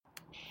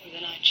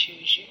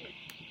choose you.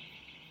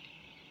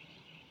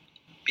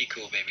 Be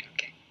cool, baby,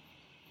 okay?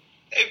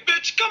 Hey,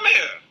 bitch, come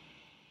here.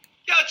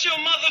 Got your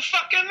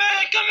motherfucking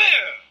man, come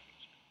here.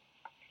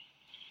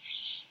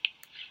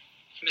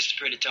 Mr.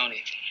 Pretty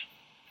Tony,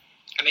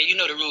 I mean, you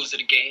know the rules of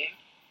the game.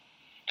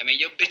 I mean,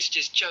 your bitch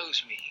just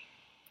chose me.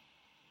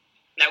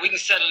 Now, we can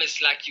settle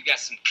this like you got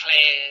some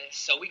class,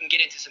 so we can get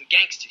into some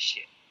gangster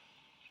shit.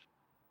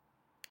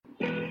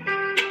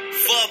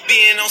 Fuck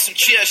being on some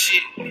chill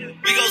shit.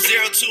 We go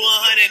 0 to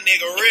 100,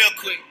 nigga, real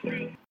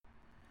quick.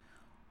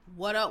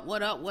 What up,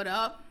 what up, what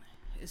up?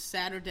 It's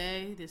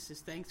Saturday. This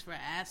is Thanks for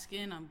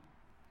Asking. I'm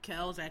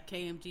Kels at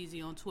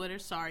KMGZ on Twitter.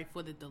 Sorry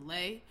for the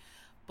delay,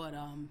 but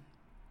I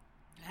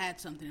had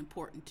something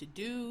important to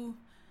do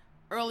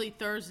early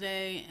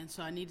Thursday, and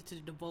so I needed to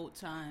devote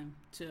time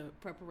to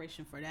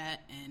preparation for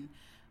that, and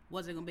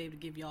wasn't going to be able to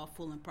give y'all a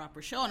full and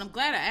proper show. And I'm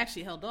glad I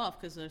actually held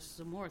off because there's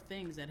some more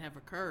things that have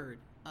occurred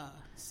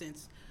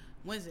since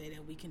Wednesday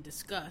that we can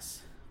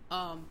discuss.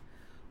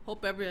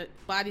 Hope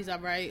everybody's all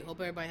right. Hope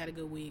everybody had a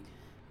good week.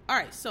 All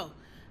right, so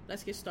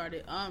let's get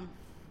started.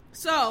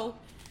 So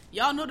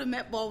y'all know the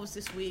Met Ball was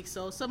this week,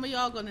 so some of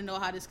y'all gonna know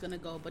how this gonna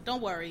go. But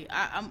don't worry,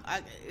 I'm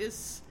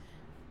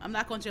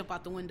not gonna jump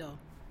out the window.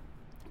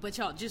 But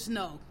y'all just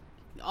know,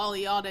 all of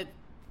y'all that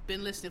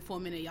been listening for a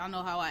minute, y'all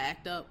know how I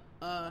act up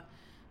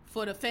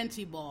for the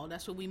Fenty Ball.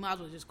 That's what we might as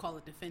well just call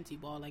it, the Fenty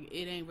Ball. Like,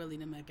 it ain't really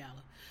the Met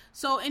Gala.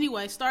 So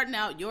anyway, starting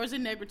out, yours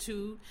in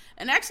negritude,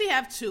 and I actually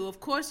have two. Of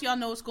course, y'all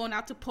know it's going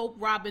out to Pope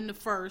Robin the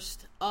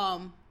First,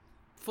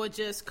 for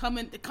just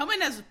coming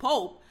as a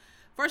Pope.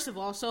 First of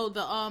all, so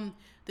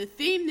the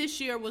theme this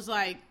year was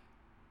like,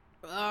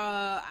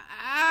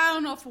 I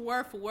don't know for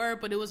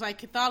word, but it was like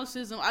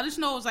Catholicism. I just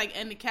know it was like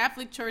in the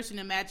Catholic Church and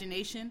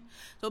imagination.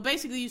 So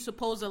basically, you're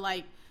supposed to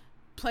like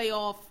play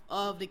off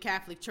of the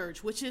Catholic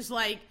Church, which is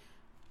like,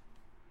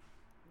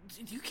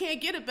 you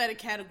can't get a better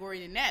category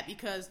than that,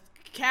 because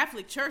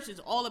Catholic Church is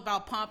all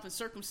about pomp and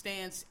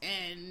circumstance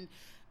and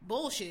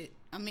bullshit.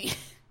 I mean,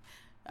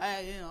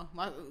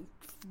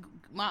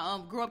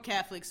 my grew up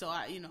Catholic, so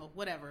I,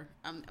 whatever.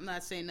 I'm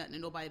not saying nothing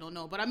that nobody don't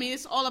know, but I mean,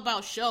 it's all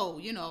about show,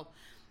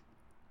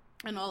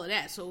 and all of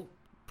that. So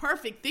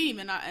perfect theme,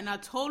 and I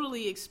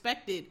totally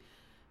expected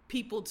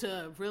people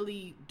to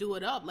really do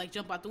it up, like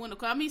jump out the window.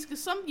 I mean,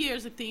 because some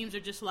years the themes are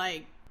just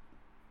like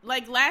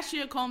last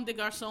year, Comme des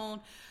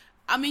Garçons.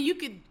 I mean, you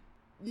could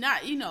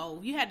not, you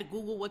had to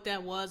Google what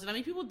that was, and I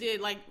mean, people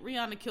did, like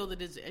Rihanna killed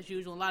it as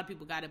usual. A lot of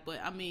people got it, but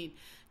I mean,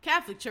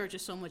 Catholic Church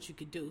is so much you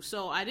could do.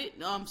 So I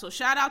didn't. So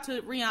shout out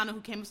to Rihanna, who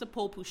came as a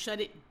Pope, who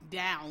shut it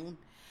down.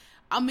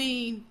 I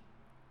mean,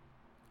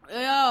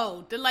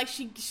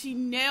 she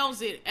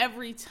nails it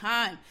every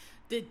time.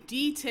 The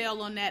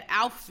detail on that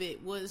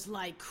outfit was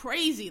like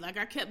crazy. Like,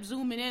 I kept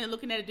zooming in and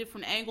looking at it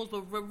different angles,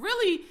 but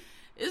really,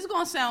 it's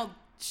gonna sound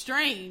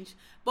strange,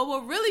 but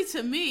what really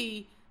to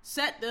me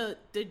set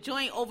the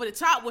joint over the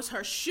top was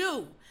her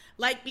shoe.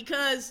 Like,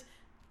 because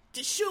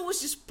the shoe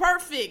was just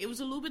perfect. It was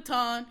a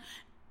Louboutin,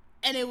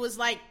 and it was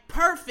like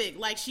perfect.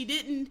 Like, she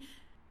didn't.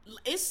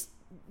 It's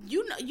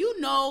you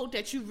know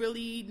that you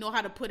really know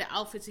how to put an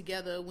outfit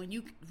together when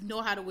you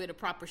know how to wear the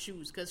proper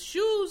shoes, because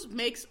shoes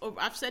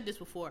I've said this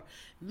before,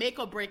 make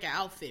or break an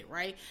outfit,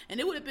 right? And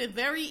it would have been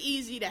very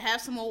easy to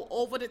have some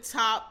over the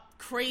top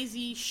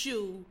crazy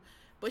shoe,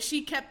 but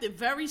she kept it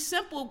very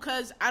simple,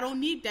 because I don't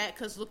need that,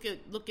 because look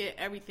at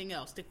everything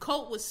else. The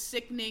coat was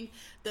sickening.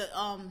 The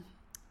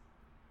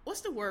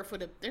what's the word for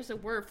there's a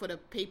word for the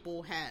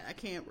papal hat, I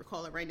can't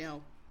recall it right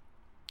now.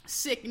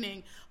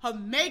 Sickening. Her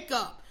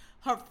makeup,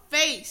 her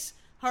face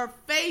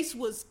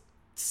was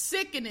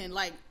sickening.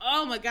 Like,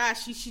 oh my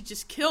gosh, she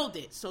just killed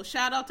it. So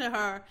shout out to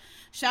her.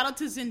 Shout out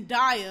to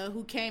Zendaya,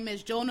 who came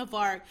as Joan of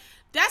Arc.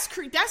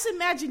 That's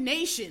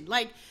imagination.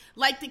 Like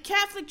the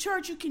Catholic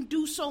Church, you can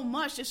do so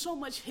much. There's so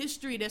much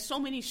history. There's so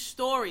many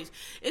stories.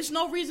 It's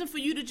no reason for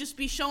you to just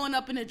be showing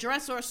up in a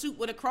dress or a suit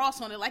with a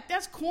cross on it. Like,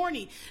 that's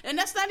corny. And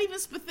that's not even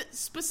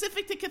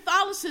specific to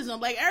Catholicism.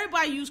 Like,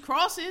 everybody use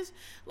crosses.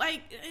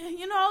 Like,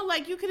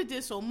 like, you could have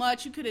did so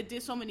much. You could have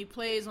did so many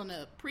plays on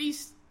the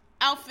priest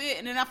outfit.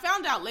 And then I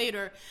found out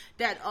later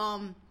that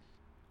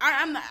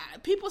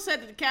people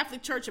said that the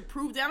Catholic Church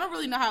approved it. I don't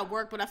really know how it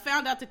worked, but I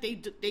found out that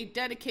they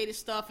dedicated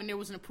stuff and there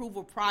was an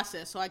approval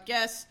process. So I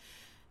guess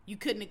you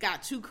couldn't have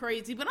got too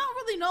crazy, but I don't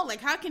really know.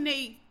 Like, I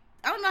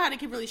don't know how they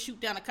can really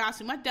shoot down a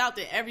costume. I doubt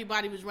that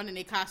everybody was running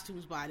their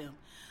costumes by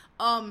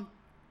them.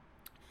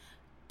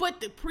 But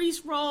the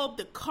priest robe,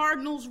 the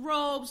cardinal's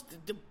robes,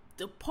 the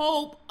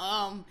Pope,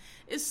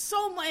 it's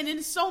so much, and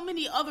then so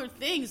many other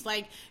things.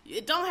 Like,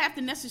 it don't have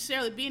to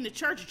necessarily be in the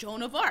church.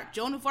 Joan of Arc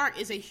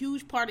is a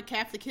huge part of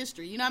Catholic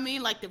history. You know what I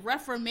mean? Like, the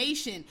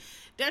Reformation.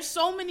 There's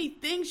so many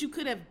things you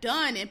could have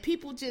done, and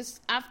people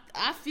just,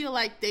 I feel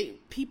like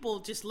people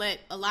just let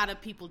a lot of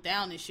people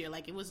down this year.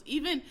 Like, it was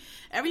even,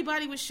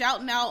 everybody was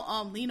shouting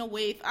out Lena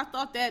Waithe. I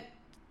thought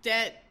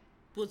that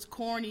was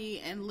corny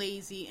and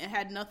lazy and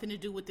had nothing to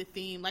do with the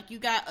theme. Like, you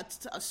got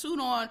a suit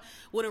on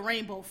with a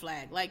rainbow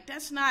flag. Like,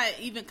 that's not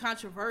even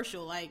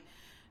controversial. Like,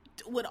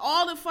 with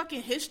all the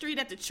fucking history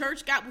that the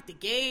church got with the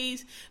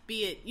gays,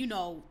 be it,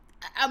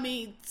 I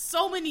mean,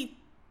 so many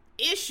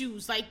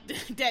issues like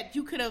that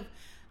you could have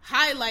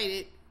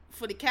highlighted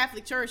for the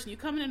Catholic Church, and you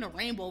coming in a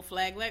rainbow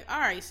flag. Like, all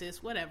right,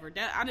 sis, whatever.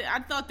 I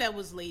thought that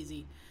was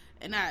lazy.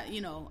 And here's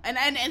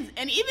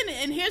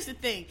the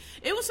thing.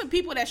 It was some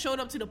people that showed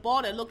up to the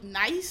ball that looked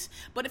nice,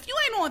 but if you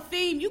ain't on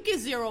theme, you get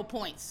 0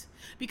 points.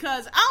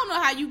 Because I don't know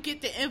how you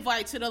get the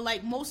invite to the,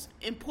 like, most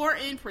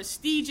important,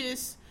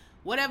 prestigious,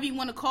 whatever you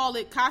want to call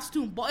it,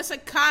 costume ball. It's a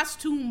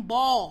costume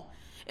ball.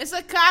 It's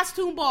a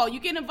costume ball. You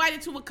get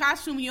invited to a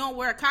costume, you don't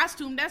wear a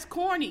costume, that's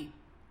corny.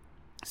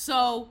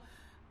 So,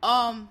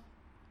 Kim,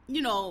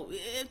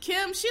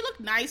 she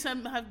looked nice.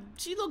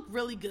 She looked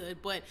really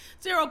good, but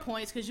 0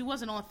 points because she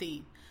wasn't on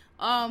theme.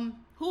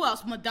 Who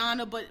else?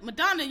 Madonna, but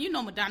Madonna,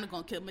 Madonna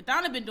gonna kill.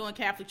 Madonna been doing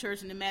Catholic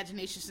Church and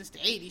Imagination since the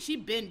 80s. She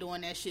been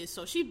doing that shit,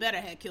 so she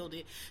better have killed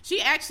it. She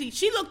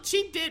looked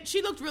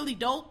really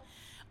dope.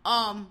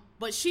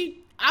 But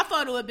I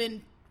thought it would have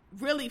been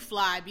really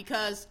fly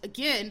because,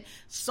 again,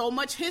 so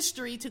much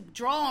history to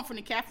draw on from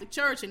the Catholic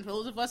Church, and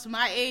those of us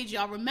my age,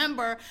 y'all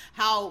remember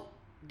how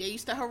they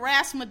used to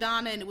harass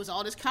Madonna, and it was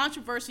all this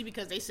controversy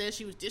because they said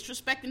she was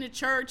disrespecting the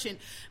church and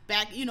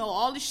back,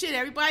 all this shit.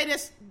 Everybody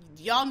that's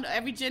y'all,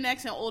 every Gen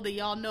X and older,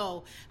 y'all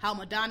know how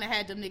Madonna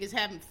had them niggas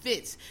having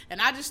fits. And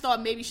I just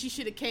thought maybe she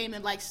should have came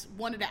in like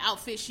one of the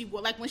outfits she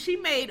wore, like when she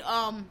made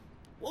what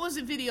was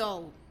the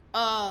video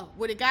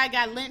where the guy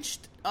got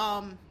lynched.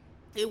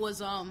 It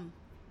was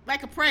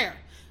like a prayer.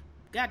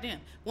 Goddamn,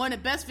 one of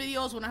the best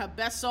videos, one of her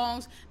best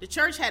songs. The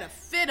church had a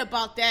fit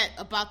about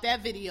that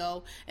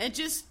video, and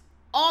just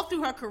all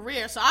through her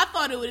career. So I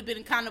thought it would have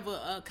been kind of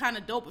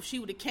dope if she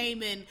would have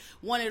came in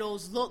one of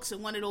those looks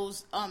and one of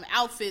those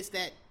outfits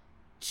that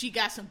she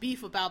got some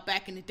beef about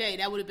back in the day.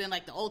 That would have been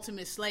like the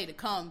ultimate slay to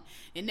come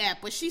in that.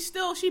 But she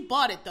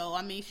bought it though.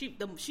 I mean,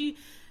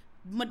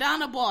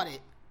 Madonna bought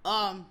it.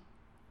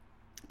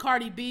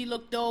 Cardi B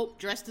looked dope,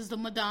 dressed as the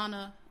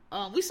Madonna.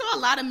 We saw a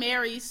lot of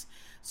Marys,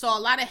 saw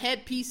a lot of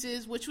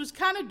headpieces, which was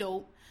kind of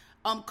dope.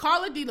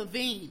 Carla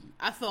Delevingne,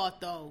 I thought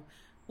though,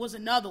 was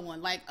another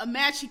one. Like,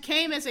 she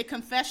came as a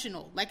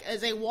confessional, like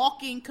as a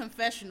walking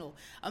confessional.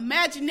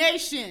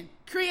 Imagination,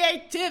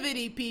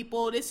 creativity,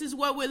 people. This is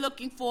what we're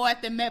looking for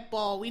at the Met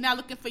Ball. We're not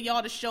looking for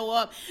y'all to show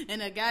up in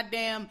a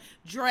goddamn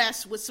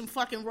dress with some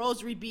fucking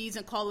rosary beads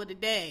and call it a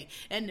day.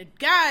 And the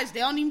guys,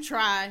 they don't even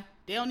try.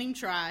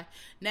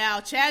 Now,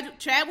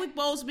 Chadwick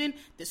Boseman,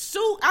 the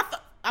suit,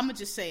 I'm gonna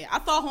just say it. I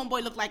thought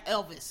homeboy looked like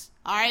Elvis.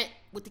 All right,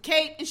 with the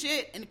cape and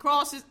shit and the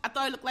crosses, I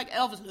thought he looked like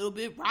Elvis a little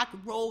bit, rock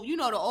and roll.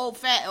 The old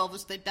fat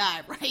Elvis that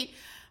died, right?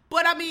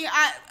 But I mean,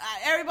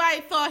 everybody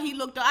thought he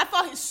looked. I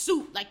thought his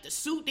suit, like the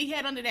suit that he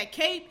had under that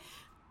cape,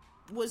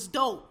 was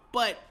dope.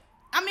 But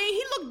I mean,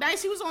 he looked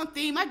nice. He was on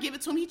theme. I give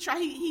it to him.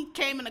 He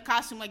came in a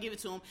costume. I give it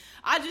to him.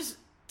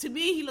 To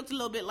me, he looked a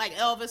little bit like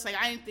Elvis. Like,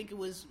 I didn't think it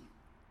was,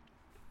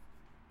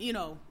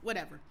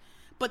 whatever.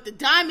 But the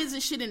diamonds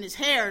and shit in his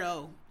hair,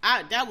 though,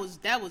 that was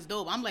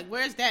dope. I'm like,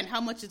 where's that and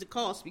how much does it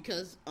cost?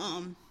 Because,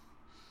 I'll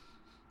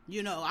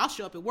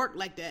show up at work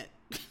like that.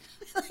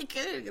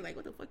 like,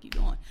 what the fuck you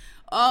doing?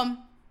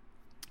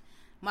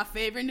 My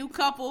favorite new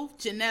couple,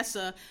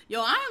 Janessa.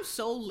 Yo, I am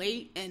so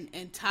late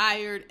and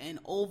tired and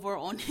over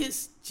on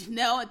this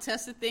Janelle and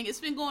Tessa thing. It's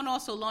been going on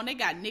so long. They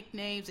got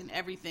nicknames and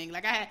everything.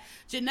 Like, I had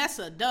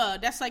Janessa,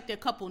 that's like their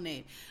couple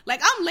name.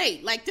 Like, I'm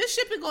late. Like, this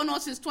shit been going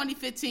on since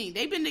 2015.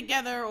 They've been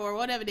together or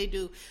whatever they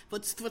do for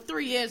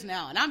 3 years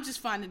now. And I'm just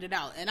finding it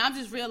out. And I'm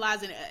just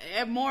realizing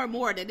more and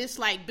more that it's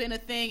like been a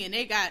thing. And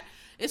they got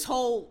it's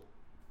so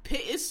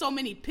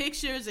many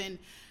pictures and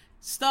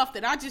stuff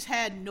that I just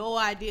had no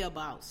idea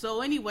about. So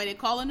anyway, they're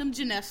calling them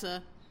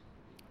Janessa.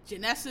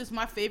 Janessa is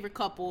my favorite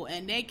couple,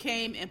 and they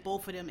came and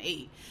both of them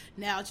ate.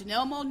 Now,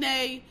 Janelle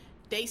Monáe,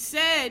 they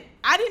said,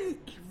 I didn't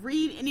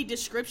read any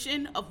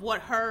description of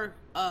what her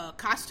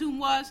costume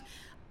was.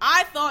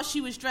 I thought she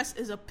was dressed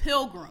as a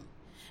pilgrim.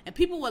 And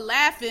people were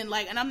laughing,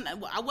 like, and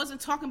I wasn't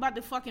talking about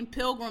the fucking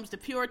pilgrims, the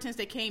Puritans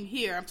that came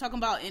here. I'm talking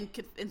about in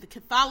the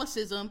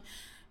Catholicism,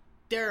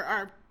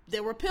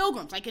 there were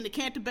pilgrims, like in the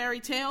Canterbury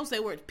Tales.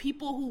 There were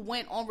people who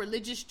went on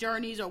religious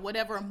journeys or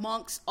whatever,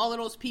 monks, all of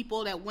those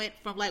people that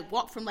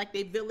walked from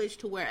their village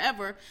to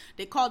wherever.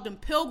 They called them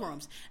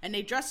pilgrims, and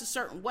they dressed a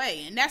certain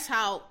way. And that's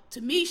how,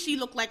 to me, she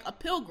looked like a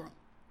pilgrim.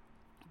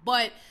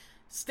 But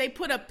they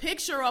put a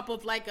picture up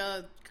of like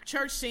a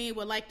church scene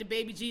with like the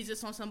baby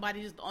Jesus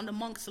on the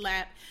monk's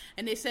lap,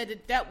 and they said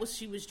that was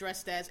she was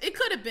dressed as. It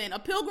could have been a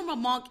pilgrim, a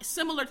monk,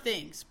 similar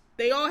things.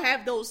 They all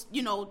have those,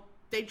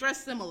 they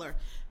dress similar.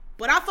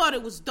 But I thought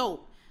it was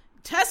dope.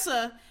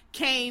 Tessa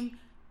came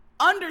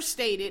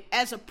understated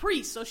as a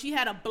priest. So she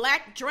had a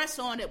black dress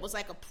on that was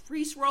like a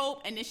priest robe,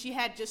 and then she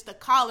had just a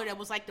collar that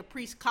was like the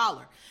priest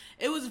collar.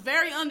 It was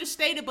very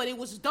understated, but it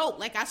was dope.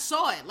 Like, I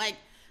saw it. Like,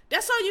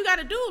 that's all you got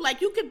to do.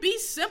 Like, you could be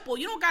simple.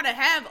 You don't got to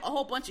have a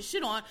whole bunch of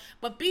shit on,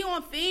 but be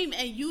on theme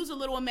and use a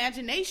little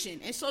imagination.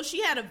 And so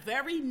she had a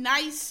very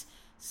nice,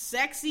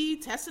 sexy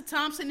Tessa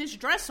Thompson-ish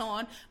dress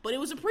on, but it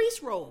was a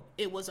priest robe.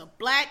 It was a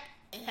black.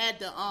 It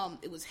had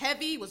it was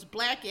heavy, it was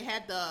black, it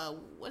had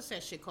what's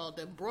that shit called?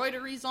 The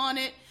embroideries on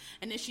it,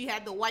 and then she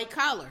had the white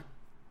collar.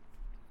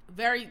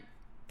 Very,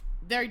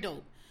 very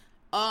dope.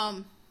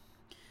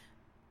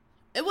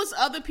 It was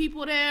other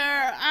people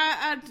there.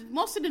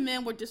 Most of the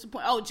men were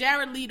disappointed. Oh,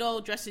 Jared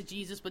Leto dressed as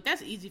Jesus, but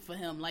that's easy for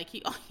him. Like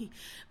we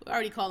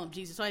already call him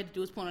Jesus. All I had to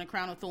do was put on a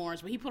crown of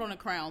thorns, but he put on a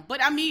crown.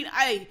 But I mean,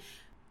 I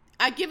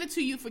give it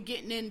to you for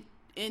getting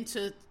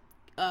into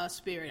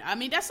spirit. I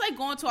mean, that's like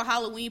going to a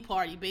Halloween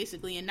party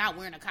basically and not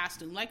wearing a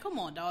costume. Like, come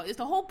on, dog. It's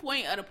the whole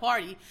point of the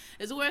party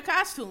is to wear a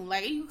costume.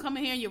 Like, you come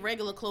in here in your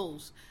regular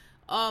clothes.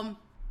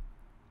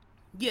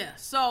 Yeah.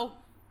 So,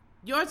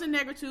 yours and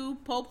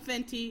Negritude, Pope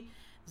Fenty,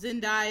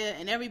 Zendaya,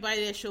 and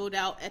everybody that showed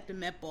out at the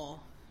Met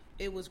Ball.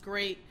 It was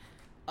great.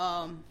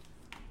 The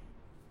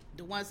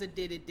ones that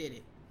did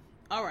it.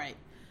 All right.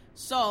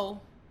 So,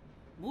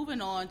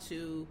 moving on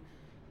to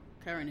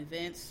current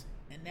events.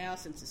 And now,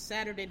 since it's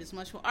Saturday, there's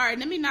much more. All right,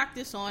 let me knock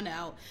this on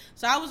out.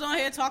 So, I was on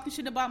here talking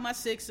shit about my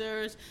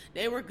Sixers.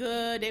 They were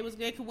good.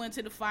 They could win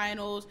to the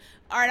finals.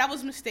 All right, I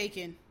was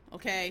mistaken.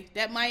 Okay,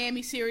 that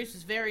Miami series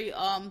was very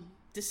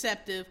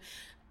deceptive.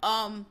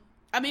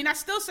 I mean, I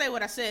still say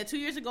what I said. 2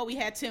 years ago, we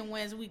had 10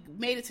 wins. We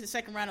made it to the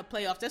second round of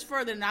playoffs. That's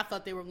further than I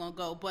thought they were going to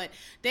go. But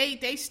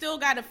they still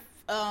got to...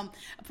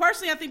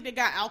 personally, I think they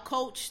got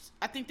outcoached.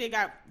 I think they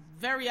got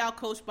very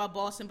outcoached by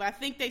Boston. But I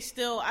think they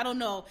still... I don't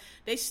know.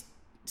 They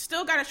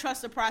still got to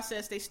trust the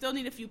process. They still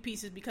need a few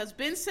pieces. Because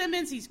Ben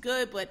Simmons, he's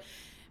good, but...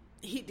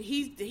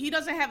 He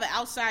doesn't have an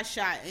outside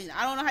shot, and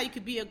I don't know how you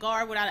could be a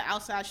guard without an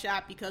outside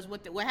shot, because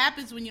what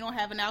happens when you don't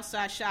have an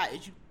outside shot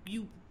is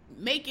you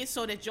make it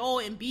so that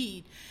Joel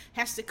Embiid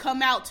has to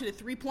come out to the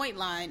 3-point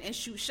line and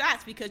shoot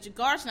shots because your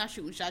guard's not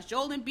shooting shots.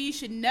 Joel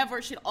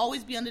Embiid should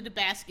always be under the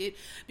basket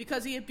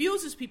because he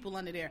abuses people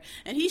under there,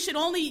 and he should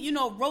only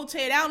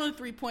rotate out on a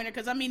 3-pointer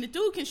because I mean the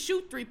dude can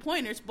shoot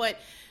 3-pointers, but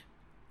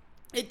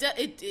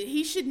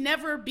he should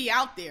never be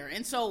out there.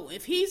 And so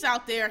if he's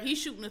out there,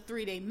 he's shooting a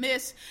 3, they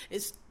miss.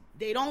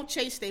 They don't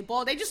chase their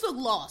ball. They just look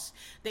lost.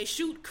 They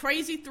shoot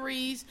crazy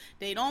threes.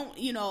 They don't,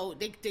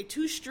 they're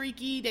too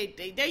streaky.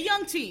 They're a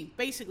young team,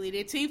 basically.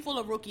 They're a team full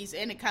of rookies,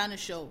 and it kind of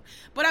showed.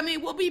 But, I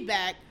mean, we'll be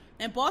back.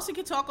 And Boston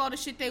can talk all the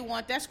shit they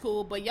want. That's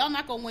cool. But y'all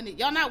not going to win it.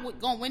 Y'all not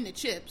going to win the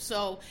chip.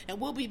 So, and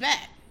we'll be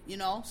back,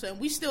 So,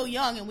 we still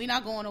young, and we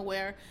not going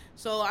nowhere.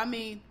 So, I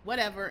mean,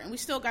 whatever. And we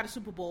still got a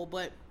Super Bowl,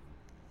 but...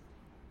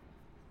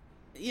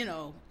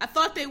 I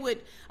thought they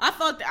would. I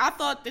thought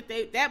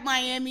that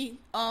Miami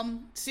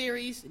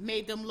series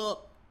made them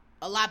look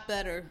a lot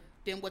better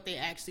than what they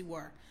actually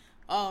were,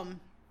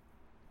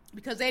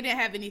 because they didn't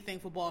have anything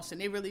for Boston.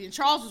 They really, and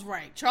Charles was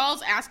right.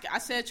 I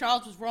said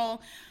Charles was wrong.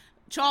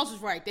 Charles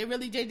was right. They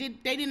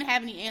didn't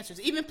have any answers.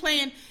 Even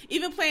playing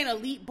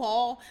elite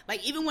ball,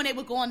 like even when they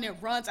would go on their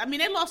runs. I mean,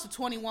 they lost a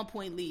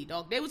 21-point lead,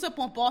 dog. They was up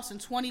on Boston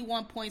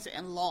 21 points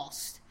and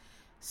lost.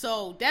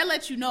 So that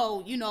lets you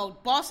know,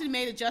 Boston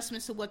made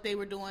adjustments to what they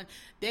were doing.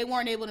 They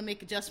weren't able to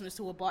make adjustments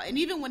to what Boston, and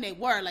even when they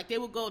were, like they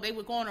would go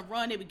on a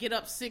run, they would get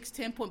up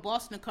 6-10 point.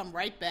 Boston would come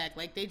right back.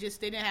 Like they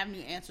didn't have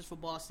any answers for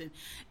Boston.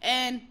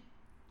 And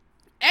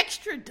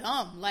extra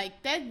dumb,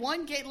 like that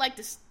one game, like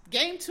this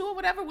game 2 or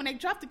whatever, when they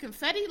dropped the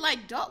confetti, like,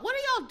 what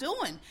are y'all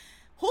doing?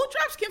 Who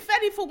drops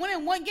confetti for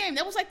winning one game?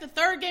 That was like the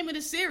 3rd game of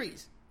the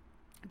series.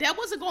 That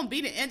wasn't going to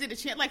be the end of the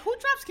chance. Like, who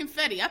drops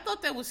confetti? I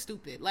thought that was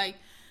stupid. Like,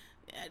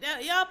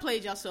 y'all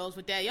played yourselves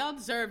with that. Y'all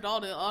deserved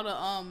all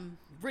the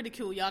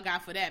ridicule y'all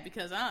got for that,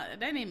 because that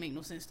didn't make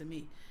no sense to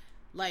me.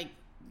 Like,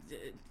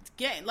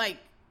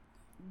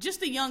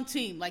 just a young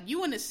team. Like,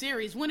 you in the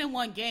series, winning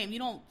one game, you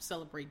don't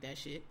celebrate that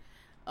shit.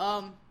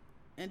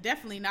 And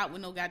definitely not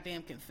with no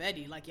goddamn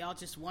confetti. Like, y'all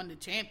just won the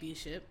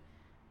championship.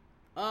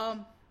 I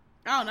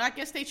don't know. I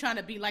guess they trying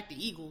to be like the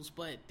Eagles,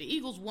 but the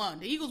Eagles won.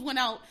 The Eagles went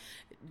out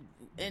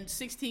in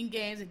 16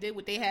 games and did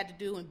what they had to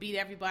do and beat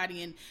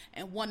everybody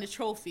and won the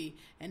trophy.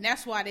 And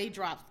that's why they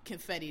dropped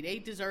confetti. They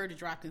deserved to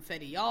drop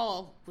confetti.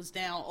 Y'all was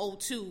down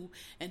 0-2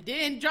 and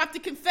then dropped the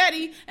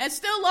confetti and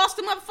still lost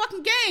the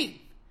motherfucking game.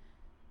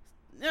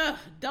 Ugh,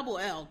 double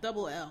L.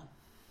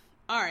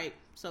 All right,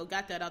 so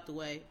got that out the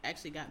way.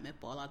 Actually got Met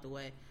Ball out the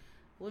way.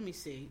 Let me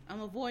see.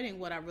 I'm avoiding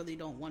what I really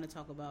don't want to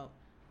talk about.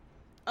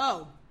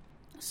 Oh,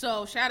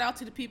 so shout out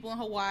to the people in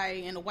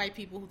Hawaii and the white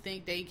people who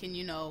think they can,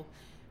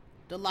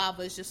 the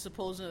lava is just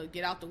supposed to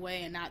get out the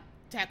way and not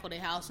tackle their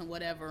house and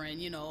whatever,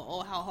 and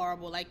oh, how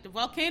horrible. Like, the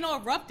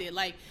volcano erupted.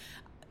 Like,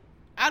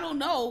 I don't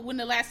know when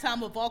the last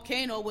time a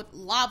volcano with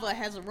lava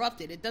has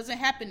erupted. It doesn't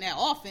happen that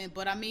often,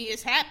 but I mean,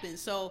 it's happened.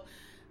 So,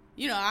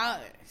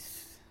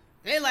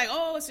 they're like,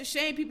 oh, it's a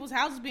shame people's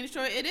houses being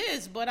destroyed. It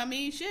is, but I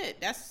mean,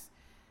 shit,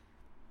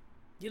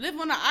 you live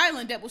on an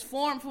island that was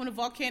formed from a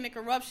volcanic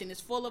eruption.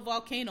 It's full of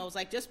volcanoes.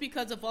 Like, just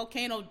because a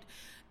volcano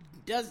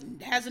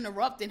hasn't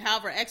erupted in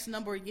however X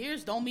number of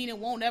years, don't mean it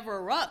won't ever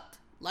erupt.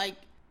 Like,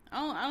 I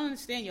don't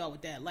understand y'all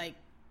with that. Like,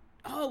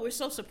 oh, we're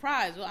so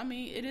surprised. Well, I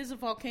mean, it is a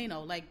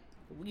volcano. Like,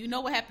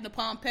 what happened to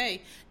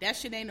Pompeii? That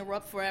shit ain't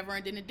erupt forever,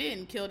 and then it did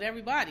and killed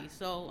everybody.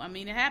 So, I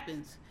mean, it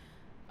happens.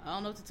 I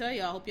don't know what to tell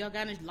y'all. I hope y'all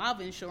got any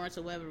lava insurance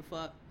or whatever the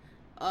fuck.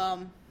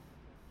 All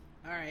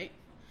right.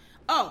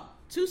 Oh,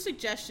 2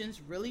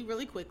 suggestions really,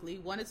 really quickly.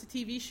 One is a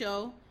TV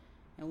show,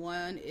 and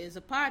one is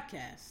a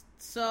podcast.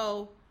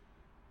 So,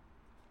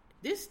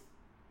 this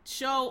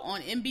show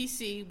on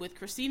NBC with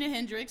Christina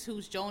Hendricks,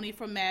 who's Joni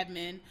from Mad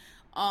Men,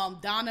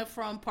 Donna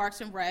from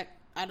Parks and Rec.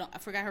 I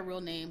forgot her real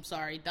name.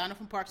 Sorry, Donna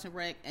from Parks and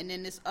Rec, and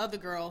then this other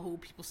girl who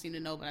people seem to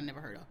know, but I never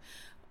heard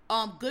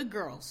of. Good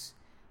Girls.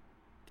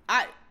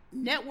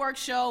 Network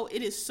show.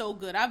 It is so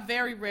good. I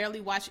very rarely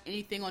watch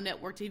anything on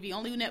network TV.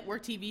 Only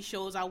network TV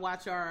shows I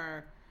watch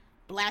are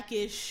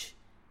Blackish,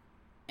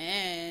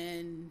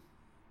 and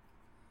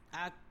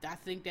I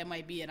think that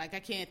might be it. Like, I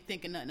can't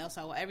think of nothing else.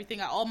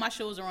 All my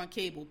shows are on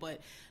cable,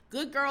 but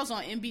Good Girls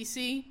on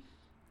NBC.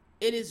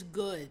 It is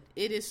good.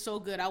 It is so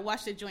good. I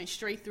watched the joint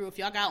straight through. If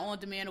y'all got on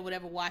demand or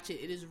whatever, watch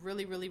it. It is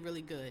really, really,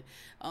 really good.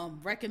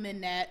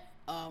 Recommend that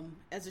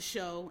as a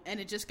show. And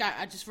it just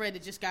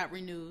got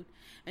renewed.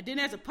 And then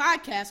there's a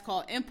podcast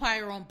called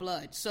Empire on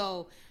Blood.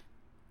 So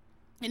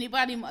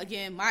anybody,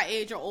 again, my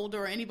age or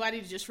older, or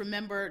anybody to just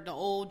remember the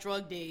old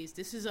drug days,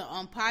 this is a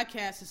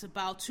podcast. It's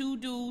about two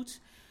dudes,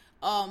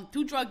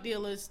 two drug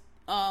dealers,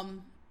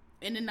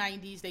 in the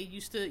 90s. They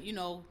used to,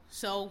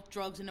 sell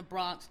drugs in the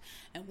Bronx.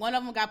 And one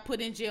of them got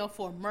put in jail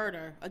for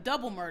murder, a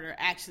double murder,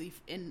 actually,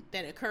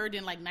 that occurred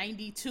in,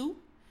 92.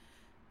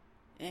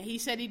 And he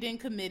said he didn't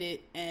commit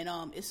it. And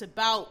it's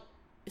about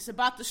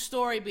the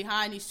story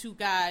behind these two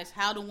guys,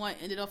 how the one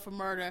ended up for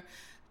murder,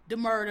 the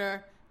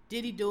murder,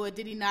 did he do it,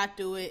 did he not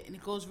do it? And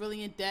it goes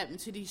really in depth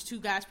into these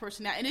two guys'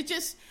 personality. And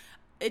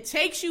it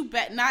takes you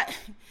back, not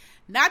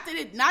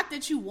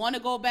that you want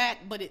to go back,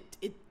 but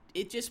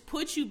it just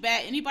puts you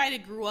back. Anybody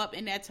that grew up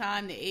in that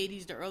time, the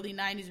 80s, the early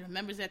 90s,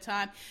 remembers that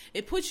time,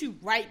 it puts you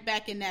right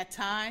back in that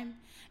time.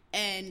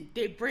 And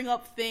they bring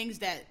up things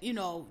that,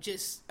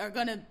 just are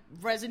going to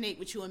resonate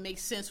with you and make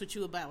sense with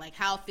you about,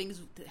 how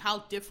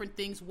different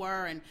things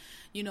were and,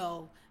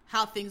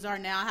 how things are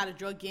now, how the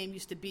drug game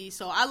used to be.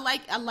 So I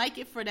like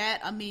it for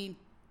that. I mean,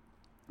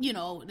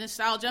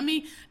 nostalgia. I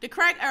mean, the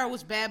crack era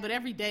was bad, but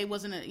every day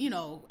wasn't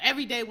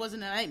a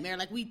nightmare.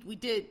 Like we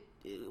did.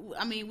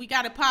 I mean, we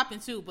got it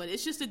popping too, but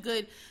it's just a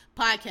good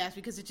podcast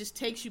because it just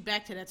takes you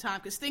back to that time,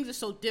 because things are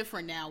so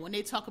different now. When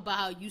they talk about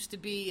how it used to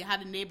be, how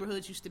the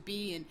neighborhoods used to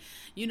be, and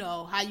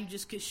how you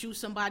just could shoot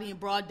somebody in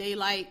broad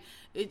daylight,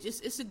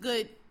 it's a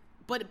good,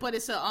 but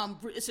it's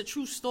a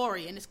true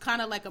story, and it's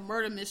kind of like a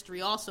murder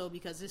mystery also,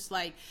 because it's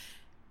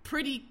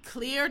pretty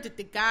clear that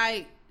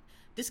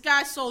this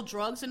guy sold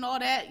drugs and all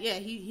that. Yeah,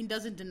 he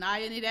doesn't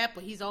deny any of that,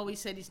 but he's always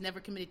said he's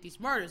never committed these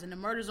murders, and the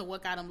murders are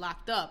what got him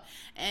locked up.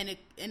 And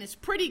it's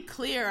pretty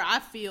clear, I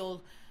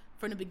feel,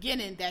 from the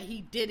beginning that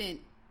he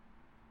didn't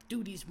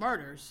do these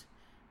murders.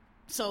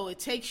 So it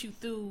takes you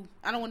through,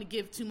 I don't want to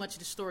give too much of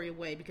the story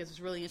away because it's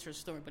a really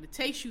interesting story, but it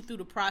takes you through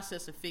the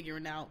process of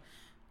figuring out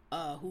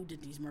who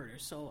did these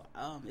murders. So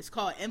it's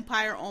called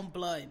Empire on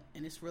Blood,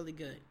 and it's really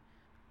good.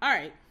 All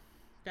right,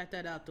 got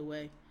that out the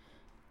way.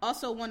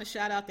 Also want to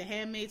shout out The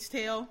Handmaid's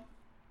Tale.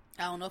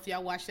 I don't know if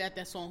y'all watched that.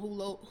 That's on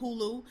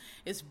Hulu.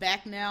 It's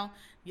back now.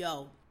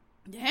 Yo,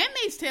 The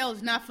Handmaid's Tale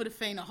is not for the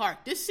faint of heart.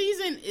 This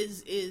season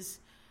is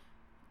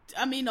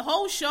I mean, the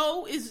whole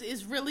show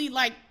is really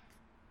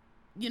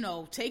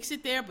takes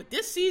it there. But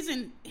this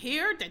season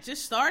here that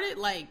just started,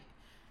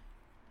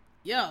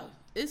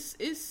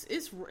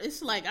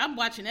 it's like I'm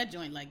watching that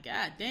joint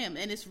god damn.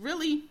 And it's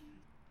really,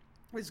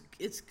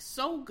 it's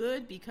so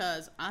good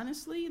because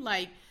honestly,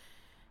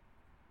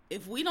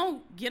 if we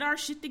don't get our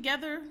shit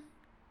together,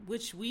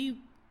 which we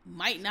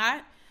might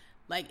not,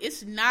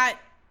 it's not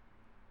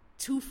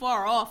too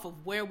far off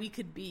of where we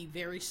could be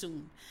very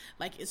soon.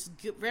 It's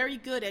very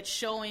good at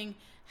showing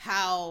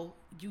how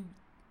you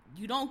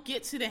don't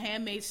get to The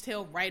Handmaid's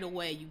Tale right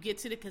away. You get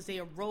to it because they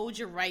erode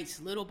your rights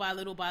little by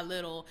little by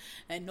little,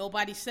 and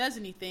nobody says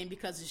anything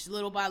because it's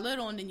little by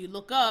little, and then you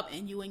look up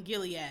and you in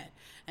Gilead.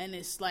 And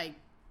it's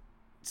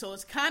so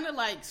it's kind of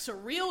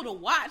surreal to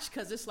watch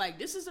because it's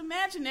this is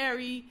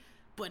imaginary,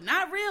 but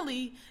not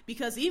really,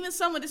 because even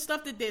some of the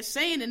stuff that they're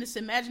saying in this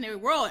imaginary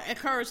world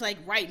occurs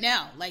right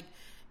now.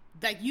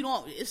 You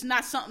don't, it's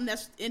not something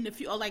that's in the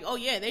future, oh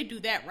yeah, they do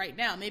that right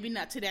now. Maybe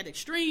not to that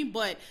extreme,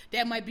 but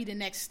that might be the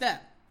next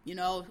step,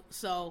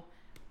 so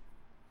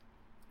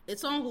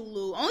it's on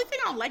Hulu. Only thing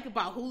I don't like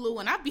about Hulu,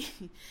 and I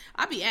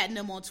be adding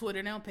them on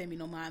Twitter, they don't pay me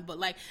no mind,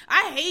 but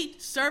I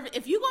hate service.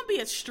 If you're gonna be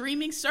a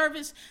streaming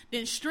service,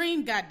 then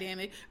stream,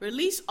 goddammit.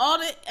 Release all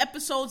the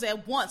episodes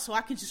at once so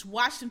I can just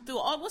watch them through.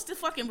 Oh, what's the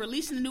fucking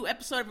releasing a new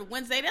episode every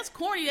Wednesday? That's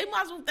corny. They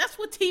might as well, that's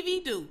what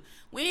TV do.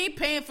 We ain't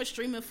paying for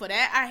streaming for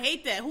that. I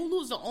hate that.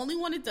 Hulu's the only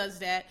one that does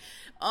that.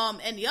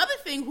 And the other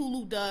thing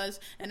Hulu does,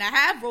 and I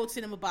have wrote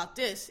to them about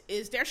this,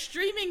 is their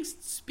streaming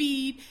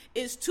speed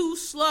is too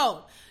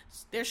slow.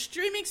 Their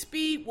streaming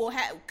speed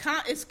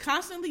is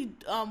constantly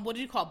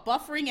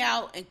buffering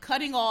out and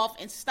cutting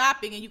off and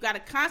stopping, and you got to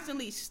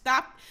constantly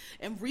stop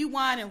and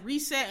rewind and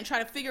reset and try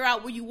to figure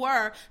out where you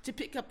were to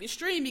pick up your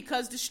stream,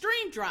 because the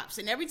stream drops.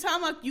 And every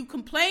time you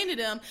complain to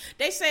them,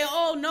 they say,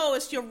 "Oh no,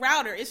 it's your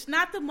router." It's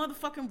not the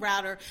motherfucking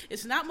router.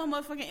 It's not my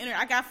motherfucking internet.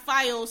 I got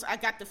Fios. I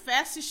got the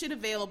fastest shit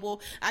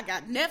available. I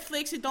got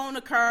Netflix. It don't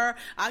occur.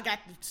 I got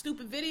the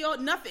stupid video.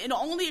 Nothing. It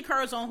only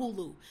occurs on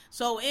Hulu.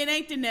 So it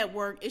ain't the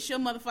network. It's your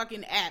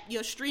motherfucking app. cap.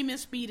 Your streaming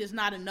speed is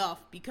not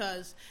enough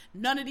because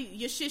none of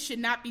your shit should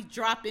not be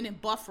dropping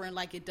and buffering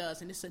like it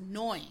does, and it's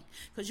annoying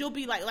because you'll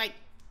be like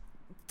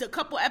a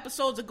couple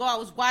episodes ago I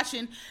was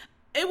watching.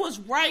 It was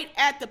right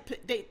at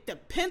the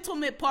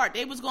penultimate part.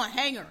 They was gonna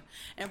hang her,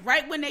 and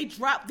right when they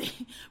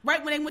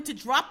went to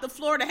drop the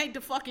floor to hang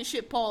the fucking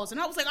shit paused,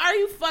 and I was like, "Are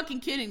you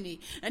fucking kidding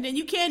me?" And then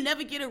you can't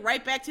never get it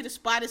right back to the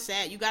spot it's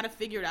at. You got to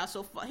figure it out.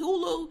 So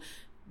Hulu,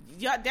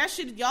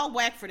 y'all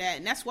whack for that,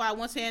 and that's why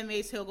once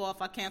Handmaid's Tale go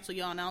off, I cancel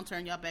y'all and I don't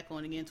turn y'all back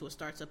on again until it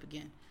starts up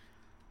again.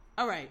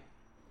 All right.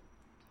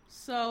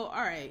 So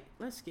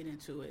let's get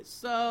into it.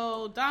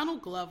 So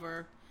Donald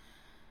Glover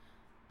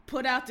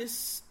put out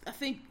this, I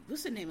think,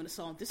 what's the name of the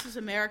song? This Is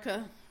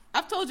America.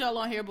 I've told y'all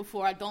on here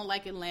before, I don't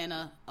like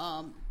Atlanta.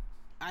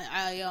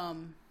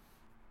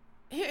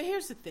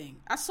 Here's the thing.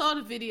 I saw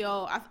the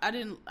video. I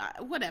didn't,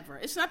 whatever.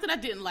 It's not that I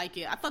didn't like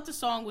it. I thought the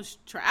song was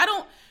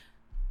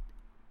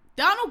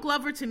Donald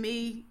Glover to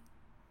me,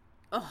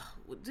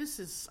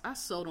 I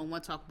so don't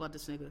want to talk about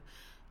this nigga.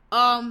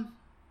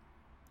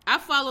 I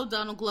followed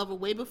Donald Glover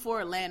way before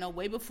Atlanta,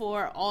 way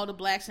before all the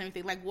blacks and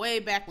everything, like way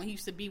back when he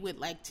used to be with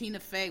like Tina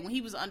Fey, when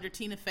he was under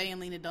Tina Fey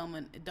and Lena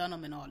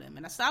Dunham and all them.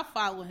 And I stopped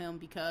following him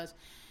because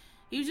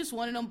he was just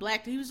one of them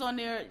black, he was on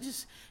there,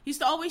 just, he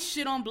used to always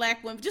shit on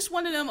black women, just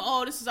one of them,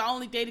 oh, this is I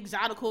only date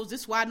exoticals,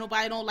 this is why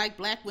nobody don't like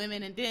black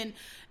women, and then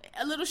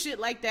a little shit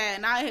like that,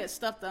 and I had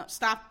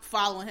stopped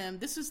following him.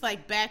 This is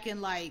like back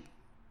in like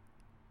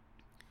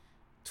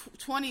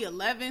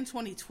 2011,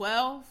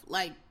 2012,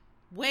 like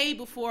way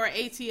before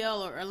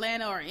ATL or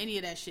Atlanta or any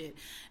of that shit.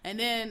 And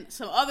then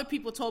some other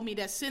people told me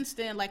that since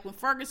then, like when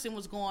Ferguson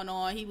was going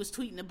on, he was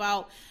tweeting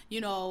about,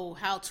 you know,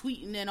 how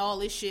tweeting and all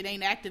this shit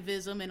ain't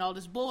activism and all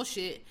this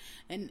bullshit.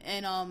 And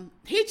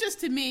he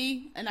just, to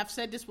me, and I've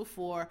said this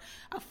before,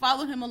 I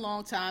followed him a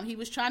long time. He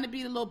was trying to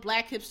be the little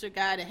black hipster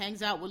guy that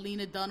hangs out with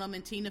Lena Dunham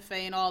and Tina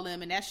Fey and all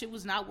them, and that shit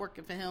was not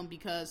working for him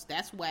because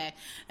that's whack.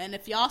 And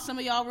if some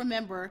of y'all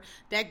remember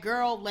that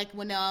girl, like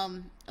when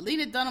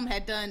Lena Dunham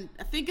had done,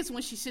 I think it's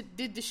when she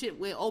did the shit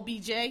with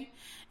OBJ,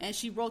 and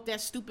she wrote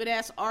that stupid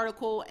ass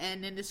article,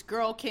 and then this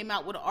girl came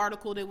out with an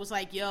article that was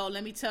like, yo,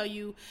 let me tell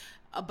you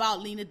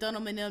about Lena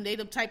Dunham and them. They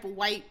the type of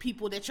white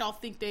people that y'all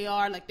think they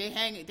are. Like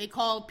they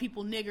call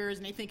people niggers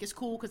and they think it's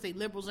cool because they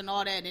liberals and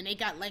all that. And they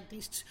got like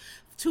these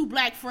two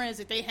black friends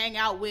that they hang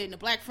out with, and the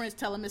black friends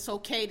tell them it's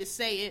okay to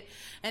say it.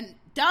 And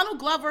Donald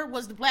Glover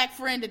was the black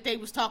friend that they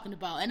was talking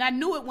about. And I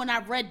knew it when I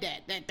read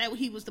that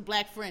he was the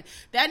black friend.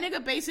 That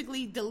nigga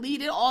basically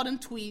deleted all them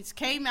tweets,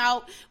 came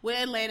out with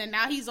Atlanta.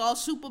 Now he's all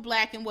super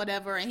black and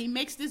whatever. And he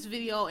makes this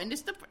video, and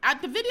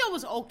the video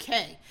was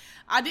okay.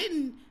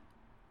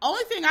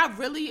 Only thing that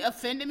really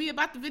offended me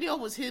about the video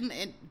was him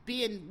and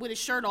being with his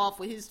shirt off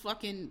with his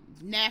fucking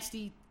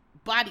nasty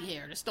body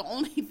hair. That's the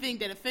only thing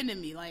that offended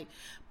me. Like,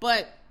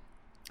 but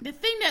the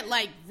thing that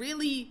like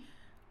really,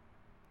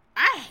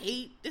 I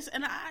hate this,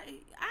 and I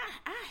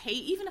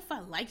hate, even if I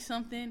like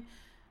something,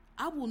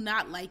 I will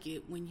not like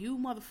it when you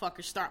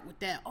motherfuckers start with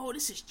that. Oh,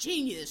 this is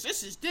genius.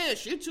 This is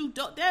this. You're too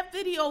dope. That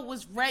video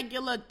was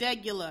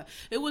degular.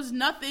 It was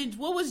nothing.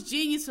 What was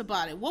genius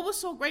about it? What was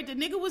so great? The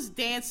nigga was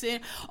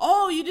dancing.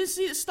 Oh, you didn't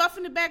see the stuff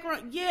in the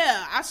background?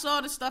 Yeah, I saw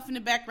the stuff in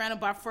the background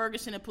about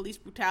Ferguson and police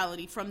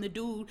brutality from the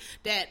dude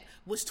that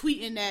was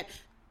tweeting that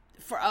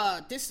for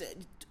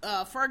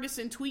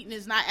Ferguson tweeting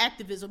is not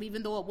activism,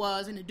 even though it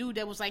was, and the dude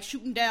that was like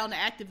shooting down the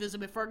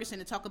activism in Ferguson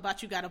and talk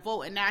about you gotta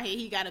vote, and now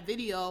he got a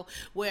video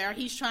where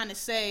he's trying to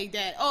say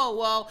that, oh,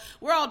 well,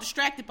 we're all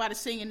distracted by the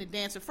singing and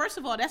dancing. First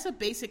of all, that's a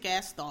basic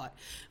ass thought,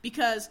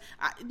 because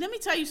let me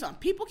tell you something,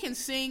 people can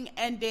sing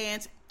and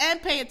dance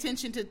and pay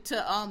attention to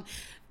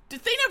the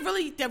thing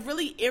that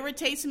really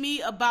irritates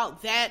me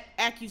about that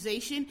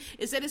accusation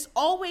is that it's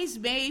always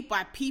made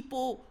by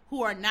people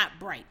who are not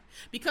bright.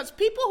 Because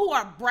people who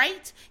are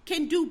bright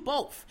can do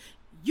both.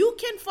 You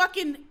can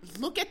fucking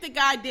look at the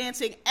guy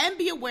dancing and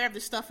be aware of the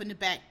stuff in the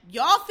back.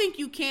 Y'all think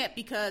you can't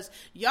because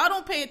y'all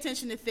don't pay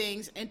attention to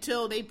things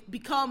until they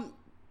become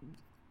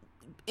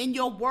in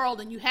your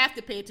world, and you have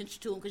to pay attention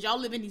to them because y'all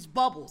live in these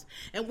bubbles.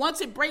 And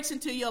once it breaks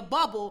into your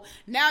bubble,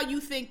 now you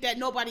think that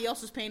nobody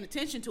else is paying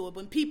attention to it.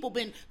 When people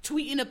been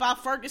tweeting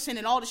about Ferguson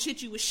and all the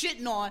shit you was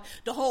shitting on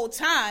the whole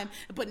time,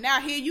 but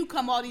now here you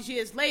come all these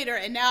years later,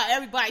 and now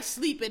everybody's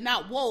sleeping,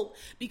 not woke,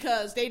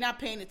 because they not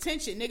paying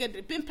attention.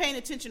 Nigga, been paying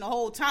attention the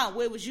whole time.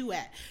 Where was you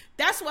at?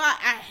 That's why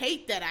I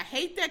hate that. I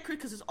hate that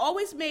because it's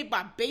always made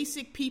by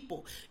basic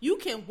people. You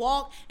can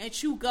walk and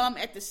chew gum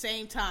at the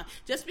same time.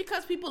 Just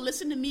because people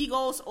listen to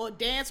Migos or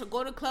dance or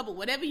go to the club or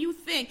whatever you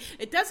think,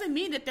 it doesn't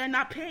mean that they're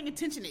not paying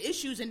attention to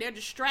issues and they're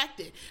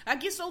distracted. I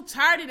get so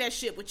tired of that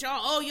shit with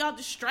y'all. Oh, y'all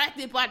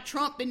distracted by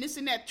Trump and this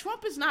and that.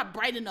 Trump is not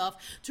bright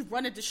enough to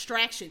run a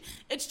distraction.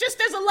 It's just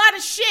there's a lot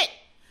of shit.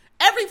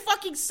 Every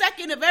fucking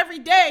second of every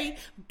day,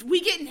 we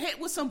getting hit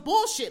with some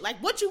bullshit. Like,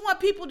 what you want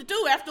people to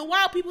do? After a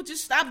while, people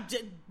just stop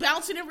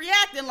bouncing and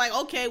reacting. Like,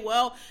 okay,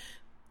 well,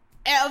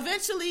 And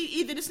eventually,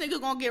 either this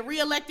nigga gonna get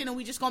reelected and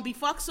we just gonna be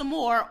fucked some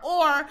more,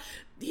 or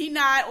he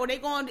not, or they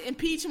gonna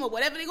impeach him, or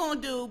whatever they gonna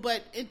do.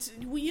 But it's,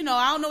 you know,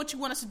 I don't know what you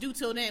want us to do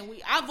till then.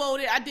 I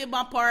voted, I did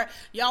my part.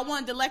 Y'all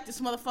wanted to elect this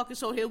motherfucker,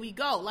 so here we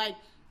go. Like,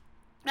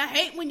 I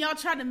hate when y'all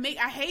try to make.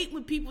 I hate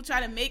when people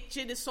try to make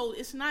shit so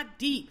it's not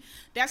deep.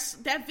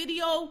 That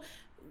video.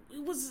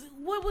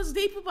 What was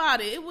deep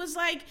about it? It was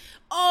like,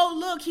 oh,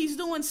 look, he's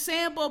doing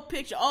Sambo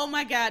picture. Oh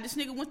my God, this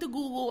nigga went to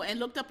Google and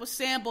looked up a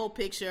Sambo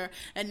picture,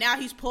 and now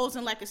he's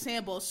posing like a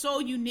Sambo. So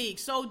unique,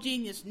 so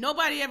genius.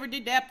 Nobody ever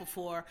did that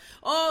before.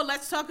 Oh,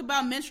 let's talk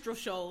about minstrel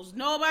shows.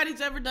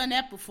 Nobody's ever done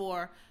that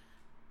before.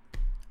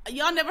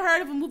 Y'all never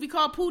heard of a movie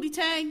called Pootie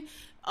Tang?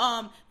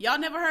 Y'all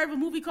never heard of a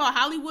movie called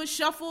Hollywood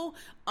Shuffle?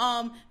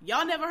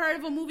 Y'all never heard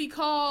of a movie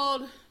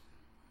called,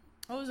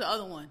 what was the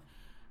other one?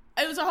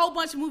 It was a whole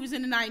bunch of movies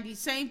in the 90s,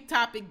 same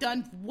topic,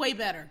 done way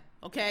better,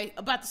 okay?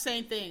 About the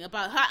same thing,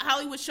 about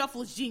Hollywood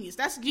Shuffle is genius.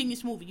 That's a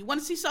genius movie. You want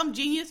to see something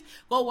genius?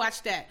 Go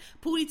watch that.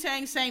 Pootie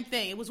Tang, same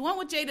thing. It was one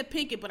with Jada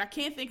Pinkett, but I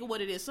can't think of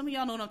what it is. Some of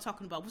y'all know what I'm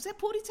talking about. Was that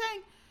Pootie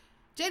Tang?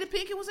 Jada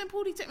Pinkett was in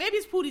Pootie Tang? Maybe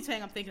it's Pootie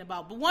Tang I'm thinking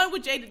about. But one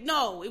with Jada,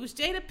 no, it was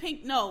Jada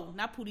Pinkett, no,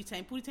 not Pootie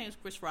Tang. Pootie Tang was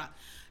Chris Rock.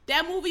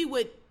 That movie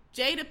with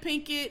Jada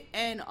Pinkett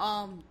and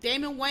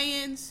Damon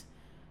Wayans.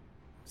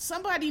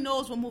 Somebody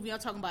knows what movie I'm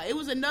talking about. It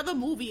was another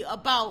movie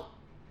about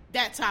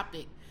that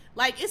topic.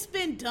 Like, it's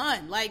been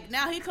done. Like,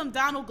 now here comes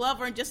Donald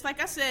Glover, and just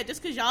like I said, just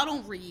because y'all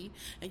don't read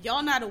and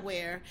y'all not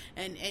aware,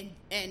 and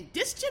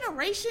this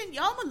generation,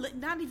 y'all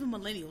not even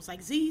millennials,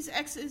 like Z's,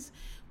 X's,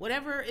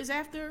 whatever is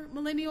after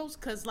millennials,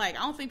 because like I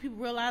don't think people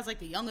realize like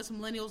the youngest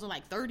millennials are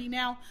like 30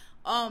 now.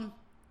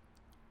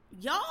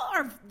 Y'all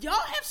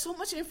have so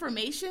much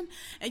information,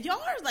 and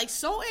y'all are like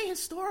so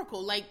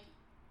ahistorical. Like,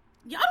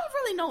 y'all don't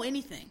really know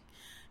anything.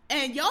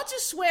 And y'all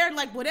just swear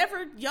like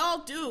whatever y'all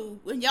do,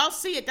 when y'all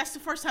see it, that's the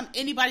first time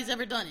anybody's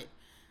ever done it.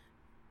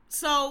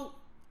 So,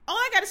 all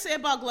I gotta say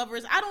about Glover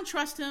is I don't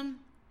trust him.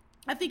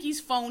 I think he's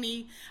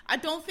phony. I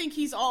don't think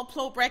he's all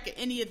pro bracket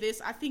any of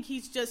this. I think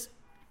he's just,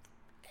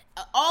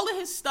 all of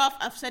his stuff,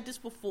 I've said this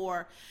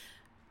before,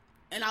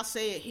 and I'll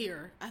say it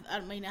here. I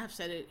may not have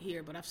said it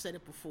here, but I've said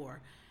it before.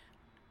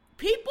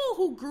 People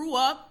who grew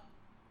up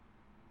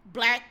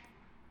black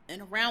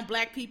and around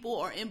black people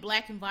or in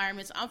black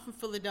environments, I'm from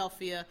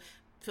Philadelphia.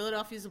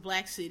 Philadelphia is a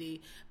black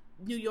city.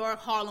 New York,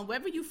 Harlem,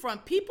 wherever you're from,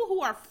 people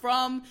who are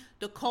from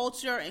the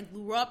culture and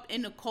grew up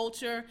in the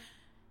culture,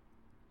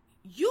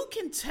 you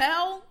can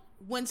tell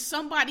when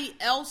somebody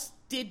else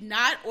did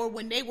not, or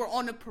when they were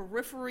on the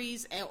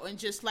peripheries and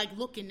just like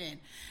looking in.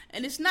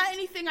 And it's not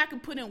anything I can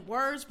put in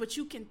words, but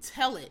you can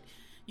tell it.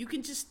 You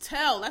can just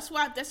tell. That's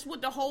what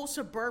the whole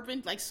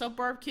suburban, like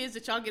suburb kids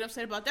that y'all get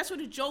upset about, that's where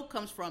the joke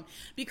comes from.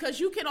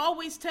 Because you can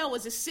always tell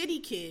as a city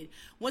kid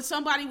when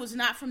somebody was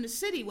not from the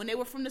city, when they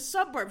were from the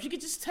suburbs. You could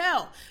just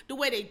tell the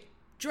way they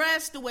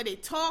dressed, the way they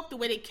talked, the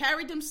way they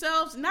carried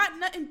themselves.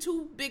 Nothing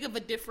too big of a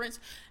difference,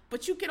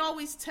 but you can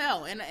always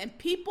tell. And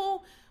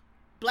people,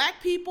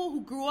 black people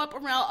who grew up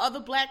around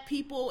other black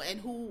people and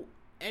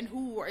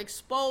who were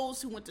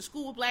exposed, who went to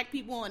school with black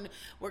people and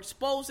were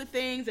exposed to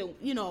things and,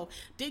 you know,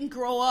 didn't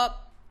grow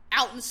up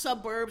out in the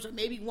suburbs, or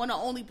maybe one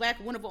of only black,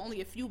 one of only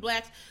a few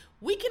blacks,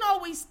 we can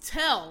always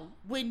tell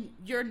when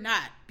you're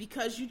not,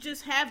 because you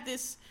just have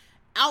this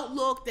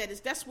outlook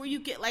that's where you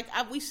get, like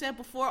we said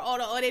before,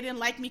 oh, they didn't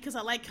like me because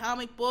I like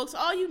comic books.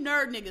 Oh, you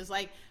nerd niggas,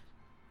 like,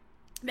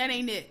 that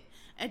ain't it.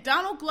 And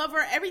Donald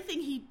Glover,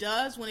 everything he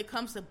does when it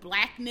comes to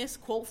blackness,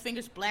 quote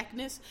fingers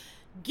blackness,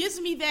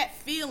 gives me that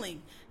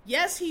feeling.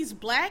 Yes, he's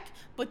black,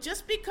 but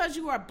just because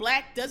you are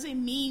black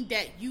doesn't mean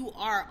that you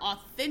are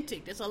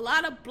authentic. There's a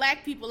lot of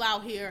black people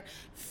out here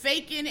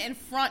faking and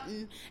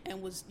fronting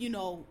and was, you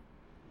know,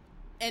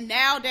 and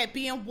now that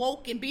being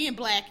woke and being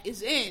black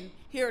is in,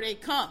 here they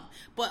come.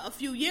 But a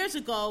few years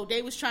ago,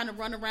 they was trying to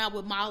run around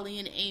with Molly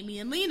and Amy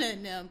and Lena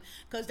and them,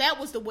 because that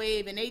was the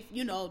wave, and they,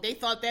 you know, they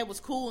thought that was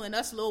cool, and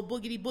us little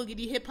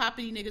boogity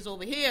hip-hoppity niggas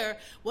over here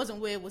wasn't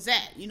where it was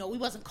at. You know, we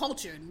wasn't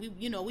cultured. We,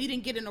 you know, we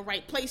didn't get in the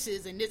right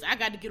places, and this, I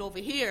got to get over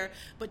here,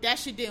 but that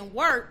shit didn't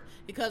work,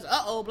 because,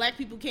 black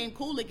people became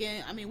cool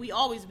again. I mean, we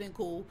always been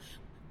cool.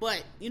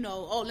 But, you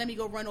know, let me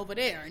go run over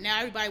there. And now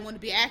everybody want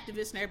to be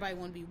activists and everybody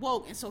want to be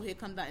woke. And so here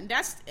comes that. And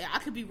that's, I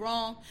could be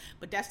wrong,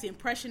 but that's the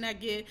impression I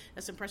get.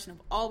 That's the impression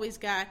I've always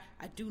got.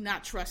 I do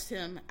not trust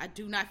him. I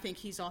do not think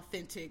he's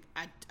authentic.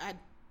 I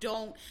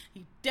don't.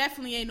 He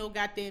definitely ain't no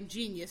goddamn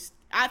genius.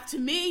 To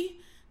me,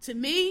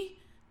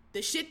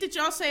 the shit that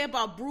y'all say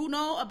about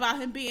Bruno, about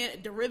him being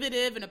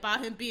derivative and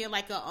about him being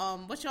like a,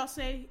 what y'all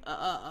say?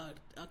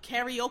 A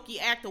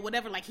karaoke act or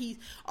whatever, like he's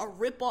a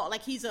rip-off,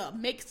 like he's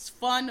makes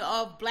fun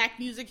of black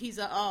music, he's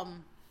a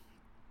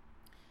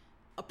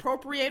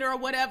appropriator or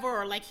whatever,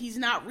 or like he's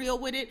not real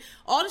with it.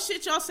 All the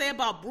shit y'all say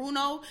about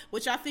Bruno,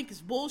 which I think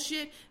is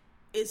bullshit,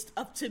 is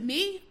up to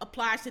me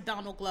applies to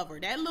Donald Glover.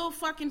 That little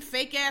fucking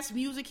fake ass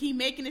music he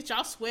making that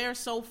y'all swear is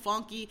so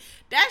funky,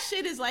 that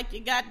shit is like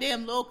your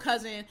goddamn little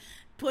cousin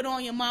put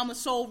on your mama's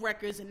soul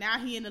records and now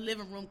he in the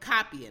living room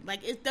copying.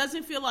 Like, it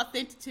doesn't feel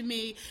authentic to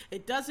me.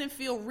 It doesn't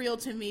feel real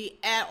to me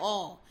at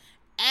all.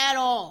 at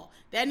all.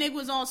 That nigga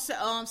was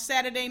on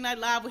Saturday Night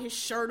Live with his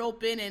shirt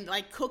open and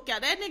like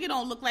cookout. That nigga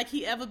don't look like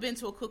he ever been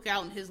to a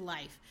cookout in his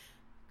life.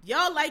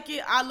 Y'all like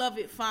it, I love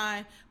it,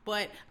 fine.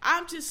 But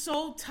I'm just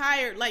so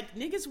tired. Like,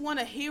 niggas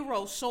want a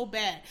hero so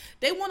bad.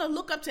 They want to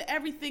look up to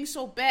everything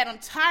so bad. I'm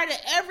tired of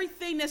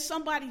everything that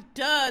somebody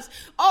does.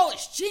 Oh,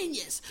 it's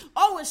genius.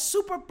 Oh, it's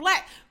super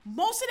black.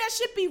 Most of that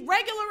shit be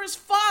regular as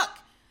fuck.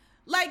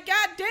 Like,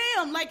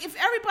 goddamn. Like,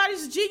 if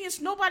everybody's a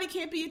genius, nobody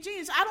can't be a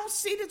genius. I don't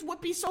see this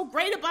what be so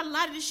great about a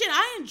lot of this shit.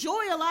 I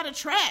enjoy a lot of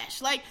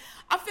trash. Like,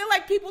 I feel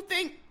like people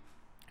think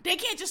they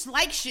can't just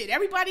like shit.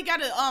 Everybody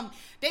gotta,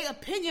 their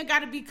opinion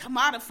gotta be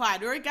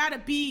commodified, or it gotta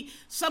be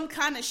some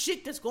kind of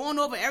shit that's going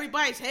over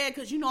everybody's head,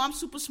 cause you know I'm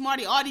super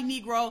smarty, arty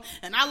Negro,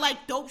 and I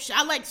like dope shit,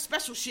 I like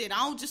special shit, I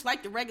don't just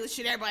like the regular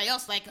shit everybody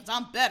else like, cause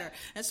I'm better,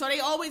 and so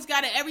they always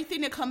gotta, everything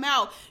that come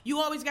out, you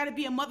always gotta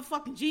be a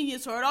motherfucking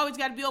genius, or it always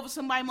gotta be over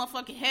somebody's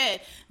motherfucking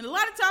head, and a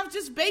lot of times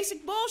just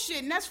basic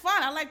bullshit, and that's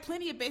fine, I like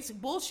plenty of basic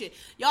bullshit.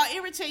 Y'all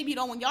irritate me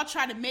though when y'all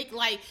try to make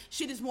like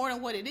shit is more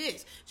than what it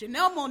is.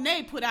 Janelle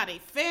Monáe put out a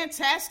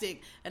fantastic,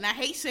 and I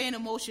hate saying a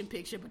motion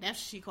picture, but that's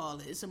what she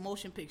called it. It's a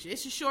motion picture.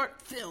 It's a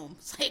short film.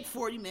 It's like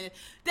 40 minutes.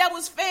 That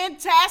was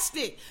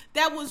fantastic.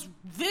 That was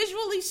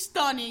visually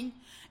stunning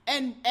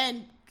and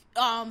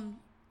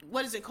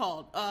what is it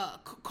called?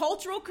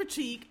 Cultural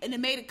critique, and it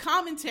made a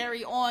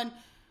commentary on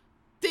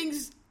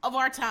things of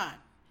our time.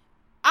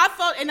 I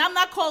thought, and I'm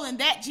not calling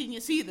that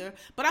genius either,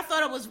 but I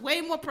thought it was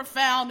way more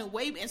profound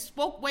and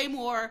spoke way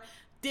more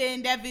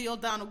than that video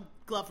Donald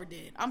Glover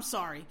did. I'm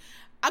sorry.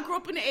 I grew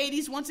up in the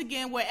 80s, once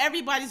again, where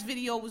everybody's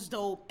video was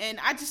dope, and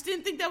I just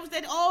didn't think that was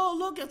that, oh,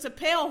 look, it's a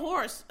pale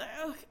horse.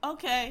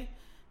 Okay.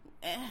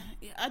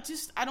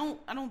 I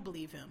don't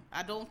believe him.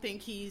 I don't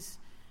think he's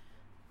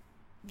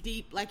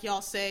deep, like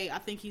y'all say. I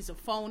think he's a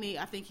phony.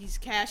 I think he's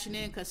cashing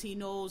in because he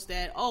knows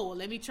that, oh, well,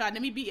 let me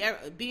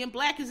being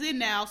black is in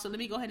now, so let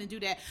me go ahead and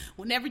do that.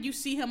 Whenever you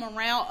see him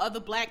around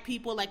other black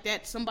people like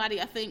that, somebody,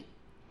 I think,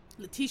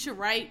 Letitia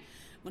Wright,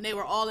 when they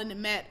were all in the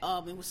Met,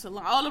 it was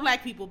all the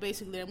black people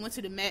basically that went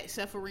to the Met,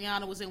 except for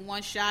Rihanna was in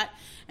one shot,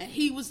 and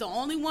he was the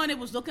only one that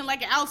was looking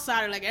like an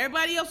outsider, like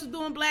everybody else was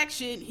doing black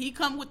shit. He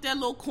come with that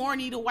little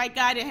corny, the black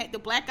guy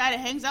that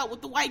hangs out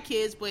with the white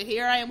kids, but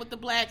here I am with the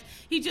blacks.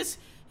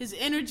 His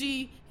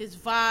energy, his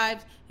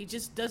vibes, he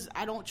just does.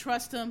 I don't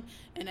trust him,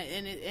 and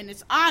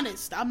it's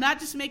honest. I'm not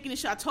just making a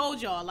shit. I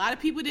told y'all, a lot of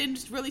people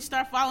didn't really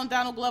start following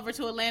Donald Glover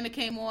till Atlanta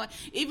came on.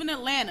 Even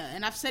Atlanta,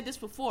 and I've said this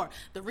before.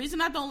 The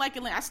reason I don't like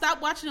Atlanta, I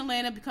stopped watching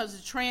Atlanta because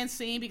of the trans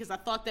scene, because I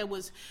thought that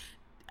was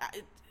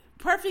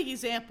perfect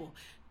example.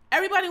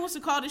 Everybody wants to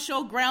call the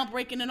show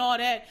groundbreaking and all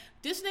that.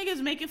 This nigga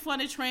is making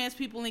fun of trans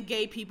people and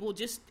gay people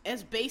just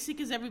as basic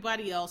as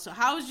everybody else. So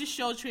how is this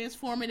show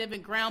transformative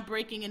and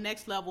groundbreaking and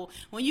next level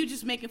when you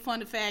just making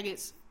fun of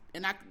faggots?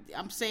 And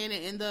I'm saying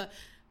it in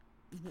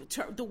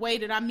the way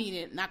that I mean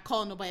it, not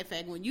calling nobody a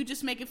faggot. When you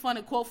just making fun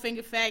of quote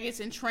finger faggots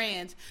and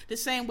trans the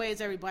same way as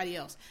everybody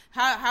else.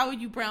 How are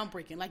you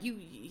groundbreaking? Like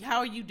how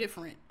are you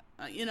different?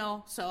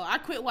 So I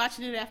quit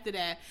watching it after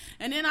that.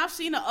 And then I've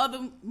seen the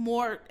other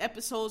more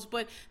episodes,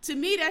 but to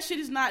me, that shit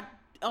is not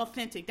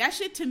authentic. That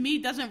shit to me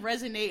doesn't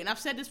resonate. And I've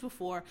said this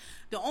before.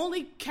 The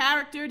only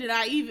character that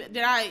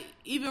I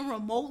even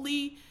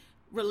remotely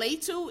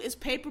relate to is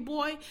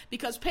Paperboy,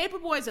 because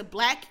Paperboy is a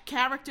black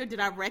character that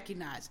I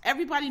recognize.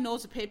 Everybody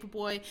knows a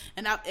Paperboy,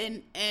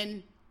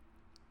 and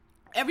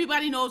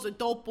everybody knows a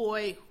dope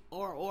boy.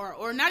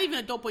 Or not even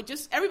a dope boy,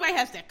 just everybody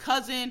has that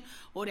cousin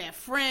or that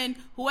friend,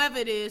 whoever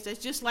it is, that's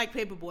just like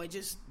Paperboy.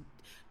 Just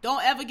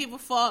don't ever give a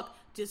fuck,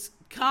 just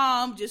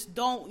calm, just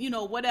don't,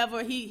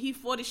 whatever, he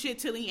for the shit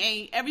till he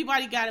ain't.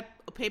 Everybody got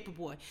a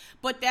Paperboy.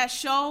 But that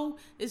show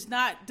does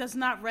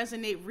not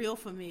resonate real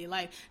for me.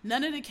 Like,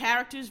 none of the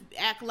characters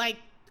act like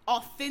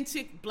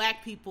authentic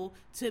black people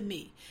to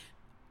me.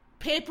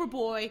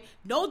 Paperboy,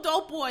 no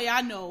dope boy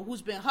I know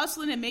who's been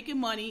hustling and making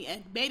money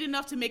and made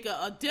enough to make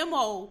a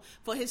demo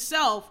for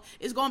himself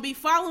is going to be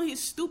following his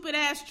stupid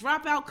ass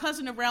dropout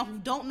cousin around who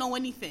don't know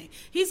anything.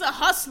 He's a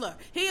hustler.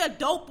 He a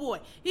dope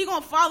boy. He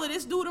going to follow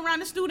this dude around.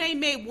 This dude ain't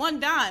made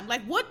one dime.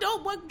 Like, what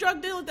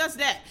drug dealer does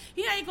that?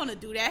 He ain't going to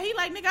do that. He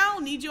like, nigga, I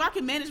don't need you. I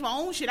can manage my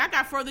own shit. I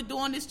got further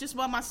doing this just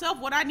by myself.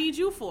 What I need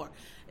you for?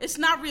 It's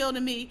not real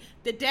to me.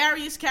 The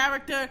Darius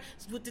character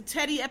with the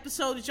Teddy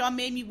episode that y'all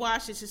made me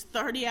watch, it's just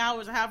 30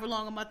 hours or however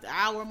long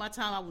hour of my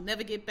time I will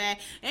never get back.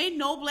 Ain't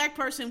no black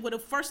person would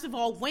have, first of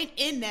all, went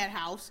in that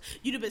house.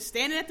 You'd have been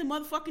standing at the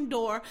motherfucking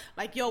door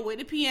like, yo, where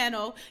the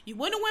piano? You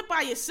wouldn't have went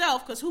by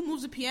yourself, because who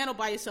moves a piano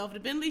by yourself? It'd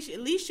have been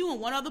at least you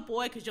and one other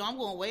boy, because, yo, I'm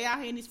going way out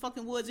here in these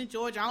fucking woods in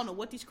Georgia. I don't know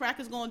what these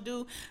crackers going to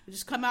do.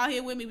 Just come out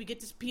here with me. We get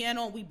this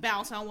piano and we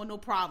bounce. I don't want no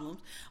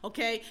problems.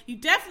 Okay? You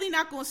definitely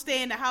not going to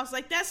stay in the house.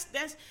 Like,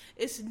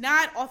 it's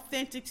not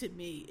authentic to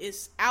me.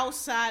 It's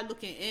outside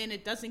looking in.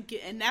 It doesn't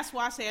get, and that's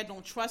why I say I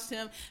don't trust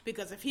him,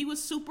 because if he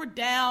was super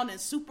down and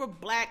super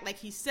black like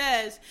he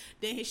says,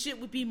 then his shit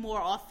would be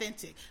more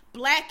authentic.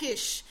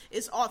 Blackish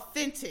is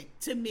authentic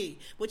to me,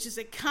 which is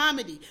a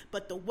comedy,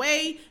 but the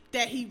way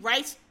that he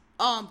writes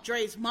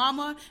Dre's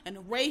mama and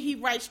the way he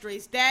writes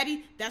Dre's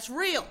daddy, that's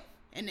real.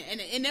 And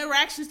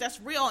interactions that's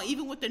real,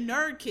 even with the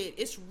nerd kid,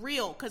 it's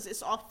real because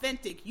it's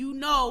authentic. You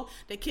know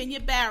that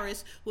Kenya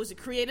Barris, who was the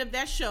creator of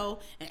that show,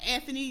 and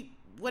Anthony,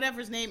 whatever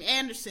his name,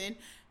 Anderson,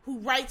 who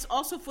writes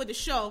also for the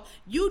show,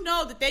 you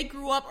know that they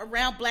grew up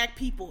around black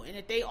people, and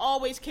that they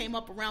always came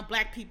up around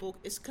black people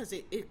is because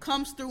it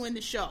comes through in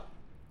the show.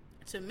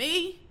 To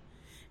me,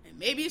 and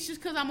maybe it's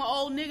just because I'm an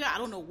old nigga, I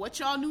don't know what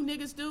y'all new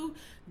niggas do,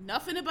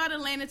 nothing about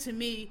Atlanta to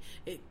me,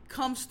 it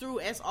comes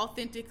through as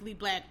authentically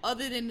black,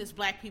 other than there's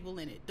black people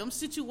in it. Them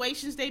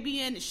situations they be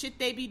in, the shit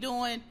they be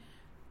doing,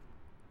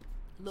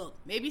 look,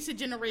 maybe it's a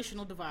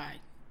generational divide.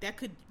 That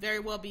could very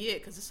well be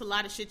it, because it's a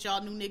lot of shit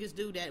y'all new niggas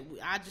do that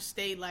I just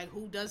stay like,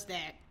 who does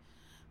that?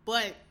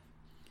 But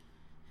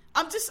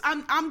I'm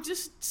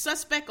just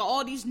suspect of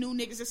all these new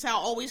niggas that's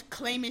out always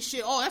claiming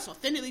shit. Oh, that's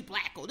authentically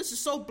black. Oh, this is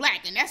so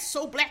black, and that's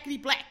so blackly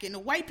black, and the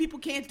white people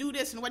can't do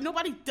this. And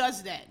nobody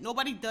does that.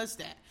 Nobody does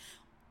that.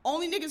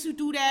 Only niggas who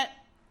do that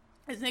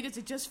is niggas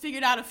that just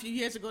figured out a few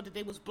years ago that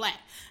they was black,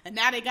 and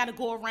now they got to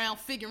go around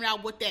figuring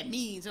out what that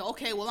means. And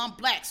okay, well I'm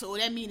black, so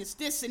that means it's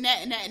this and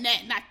that and that and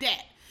that, not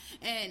that.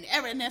 And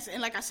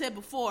like I said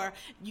before,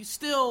 you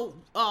still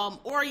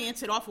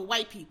oriented off of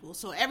white people.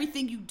 So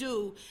everything you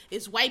do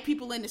is white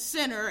people in the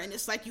center, and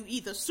it's like you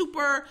either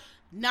super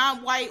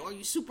non-white or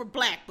you super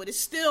black, but it's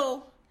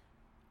still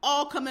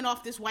all coming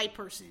off this white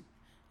person,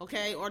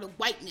 okay? Or the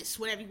whiteness,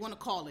 whatever you want to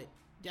call it.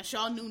 That's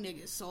y'all new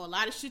niggas. So a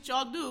lot of shit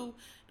y'all do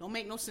don't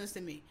make no sense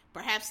to me.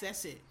 Perhaps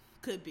that's it.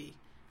 Could be.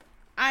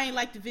 I ain't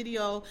like the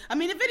video. I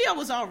mean, the video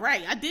was all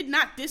right. I did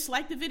not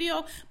dislike the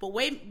video, but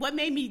what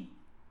made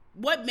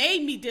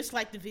me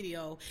dislike the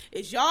video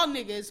is y'all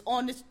niggas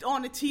on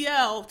the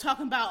TL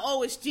talking about,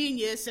 oh, it's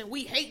genius and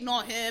we hating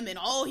on him and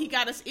oh, he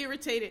got us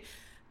irritated.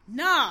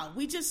 Nah,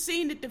 we just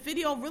seen that the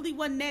video really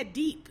wasn't that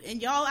deep,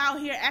 and y'all out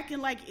here acting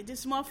like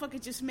this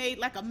motherfucker just made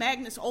like a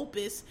magnus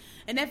opus,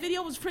 and that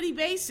video was pretty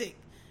basic,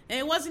 and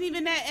it wasn't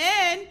even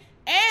that.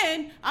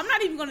 And I'm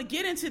not even going to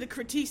get into the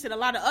critiques that a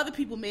lot of other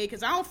people made,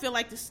 because I don't feel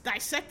like this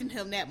dissecting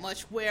him that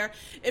much, where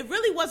it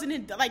really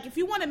wasn't like, if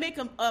you want to make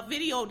a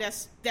video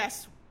that's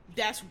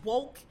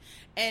woke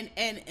and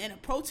a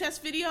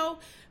protest video,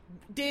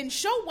 then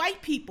show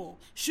white people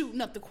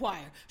shooting up the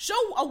choir. Show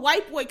a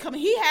white boy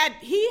coming. He had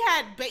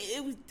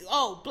it was,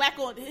 black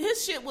on,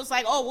 his shit was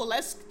like, oh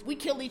well, we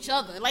kill each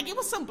other. Like, it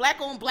was some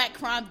black on black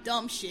crime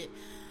dumb shit.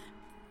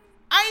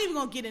 I ain't even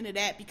gonna get into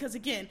that, because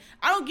again,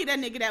 I don't give that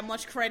nigga that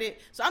much credit,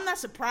 so I'm not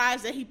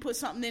surprised that he put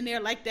something in there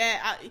like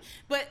that.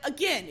 But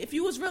again, if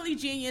you was really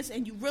genius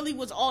and you really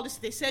was all this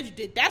they said you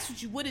did, that's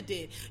what you would have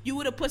did. You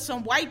would have put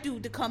some white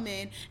dude to come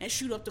in and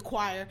shoot up the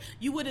choir.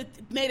 You would have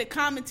made a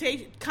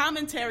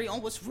commentary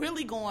on what's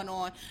really going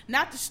on,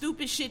 not the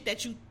stupid shit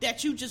that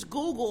you just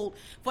Googled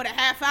for the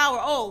half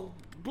hour. Oh,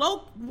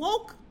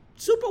 woke,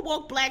 super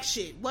woke black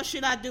shit. What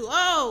should I do?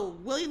 Oh,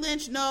 Willie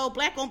Lynch, no,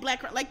 black on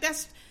black, like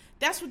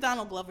that's what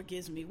Donald Glover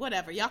gives me.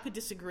 Whatever. Y'all could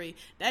disagree.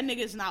 That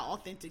nigga is not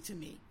authentic to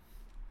me.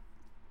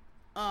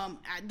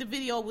 The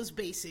video was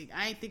basic.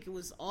 I didn't think it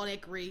was all that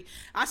great.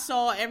 I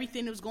saw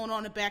everything that was going on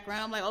in the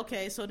background. I'm like,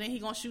 okay, so then he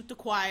gonna shoot the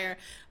choir.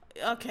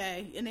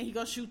 Okay. And then he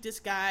gonna shoot this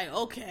guy.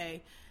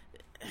 Okay.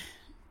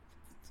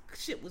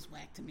 Shit was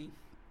whack to me.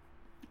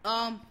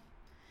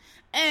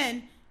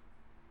 And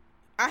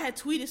I had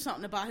tweeted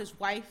something about his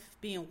wife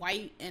being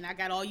white, and I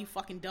got all you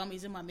fucking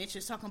dummies in my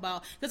mentions talking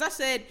about,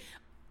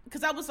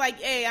 because I was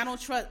like, hey, I don't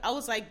trust, I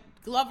was like,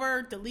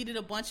 Glover deleted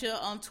a bunch of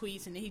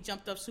tweets, and then he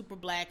jumped up super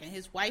black, and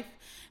his wife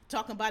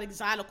talking about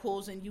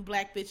exoticals and you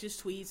black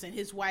bitches tweets, and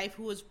his wife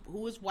who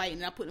is white,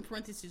 and I put in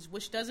parentheses,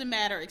 which doesn't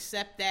matter,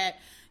 except that,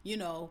 you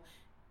know,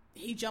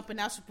 he jumping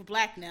out super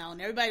black now,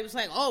 and everybody was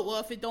like, oh, well,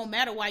 if it don't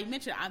matter why you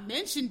mentioned it. I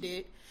mentioned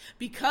it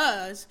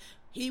because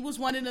he was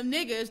one of them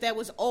niggas that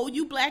was, oh,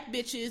 you black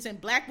bitches and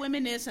black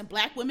women this and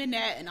black women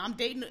that, and I'm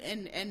dating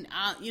and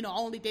I, you know,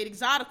 only date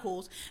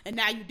exoticals, and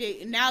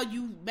now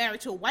you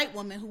married to a white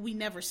woman who we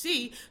never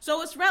see.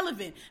 So it's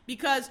relevant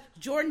because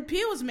Jordan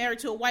Peele is married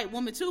to a white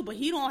woman too, but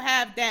he don't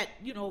have that,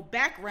 you know,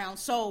 background,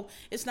 so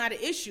it's not an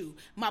issue.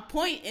 My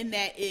point in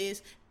that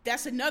is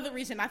that's another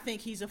reason I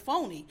think he's a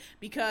phony,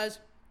 because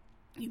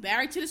you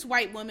married to this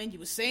white woman, you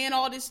were saying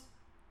all this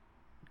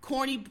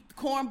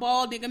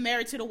cornball nigga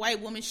married to the white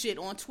woman shit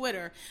on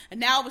Twitter, and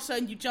now all of a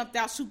sudden you jumped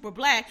out super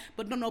black,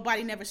 but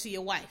nobody never see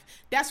your wife.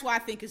 That's why I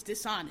think it's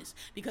dishonest,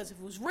 because if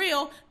it was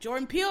real,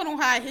 Jordan Peele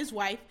don't hide his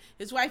wife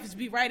is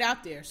be right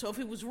out there. So if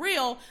it was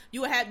real,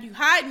 you would have you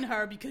hiding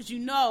her because you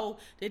know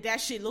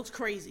that shit looks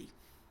crazy.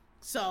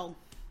 So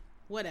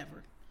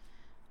whatever,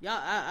 y'all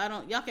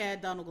can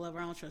add Donald Glover.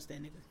 I don't trust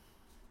that nigga.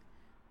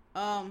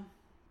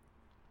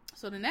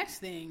 So the next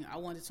thing I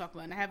wanted to talk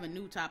about, and I have a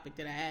new topic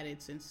that I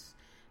added since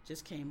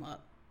just came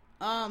up.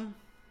 I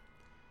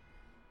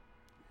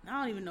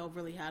don't even know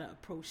really how to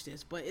approach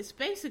this, but it's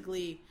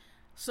basically,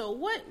 so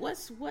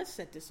what's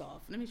set this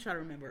off? Let me try to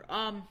remember.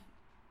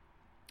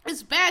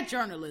 It's bad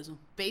journalism,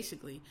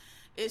 basically.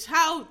 It's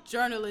how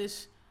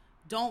journalists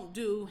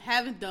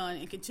haven't done,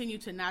 and continue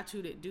to not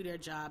do their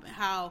job, and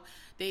how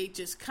they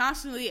just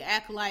constantly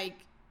act like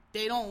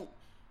they don't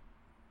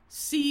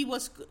see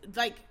what's,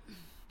 like,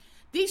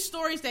 these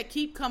stories that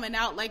keep coming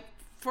out, like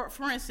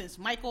for instance,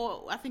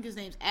 Michael, I think his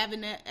name's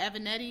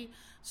Avenatti,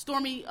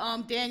 Stormy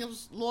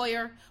Daniels'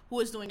 lawyer, who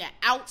is doing an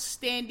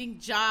outstanding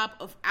job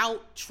of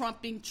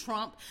out-Trumping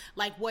Trump.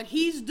 Like, what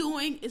he's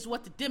doing is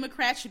what the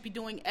Democrats should be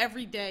doing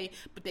every day,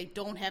 but they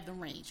don't have the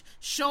range.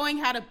 Showing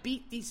how to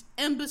beat these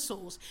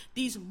imbeciles,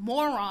 these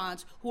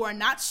morons who are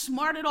not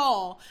smart at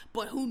all,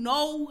 but who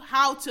know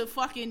how to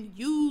fucking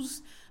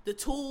use the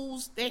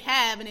tools they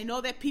have, and they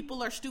know that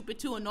people are stupid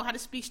too, and know how to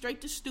speak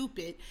straight to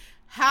stupid.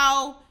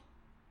 How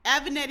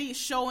Avenatti is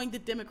showing the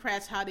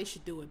Democrats how they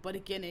should do it, but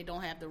again, they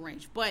don't have the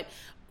range. But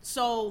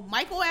so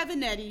Michael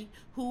Avenatti,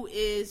 who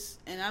is,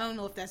 and I don't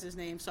know if that's his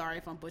name, sorry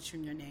if I'm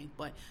butchering your name,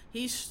 but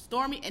he's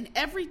Stormy, and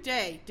every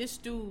day this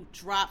dude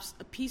drops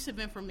a piece of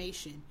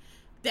information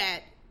that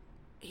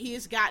he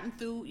has gotten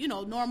through, you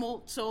know,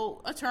 normal,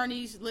 so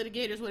attorneys,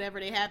 litigators, whatever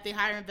they have, they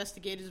hire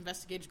investigators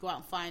go out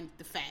and find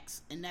the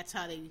facts, and that's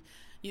how they,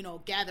 you know,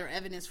 gather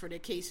evidence for their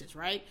cases,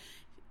 right?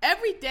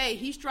 Every day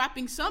he's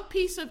dropping some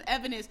piece of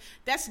evidence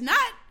that's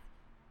not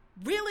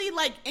really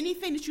like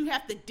anything that you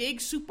have to dig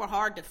super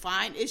hard to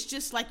find. It's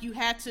just like you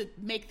had to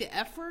make the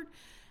effort.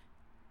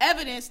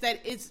 Evidence that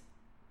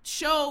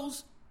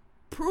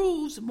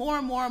proves more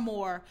and more and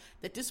more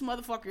that this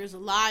motherfucker is a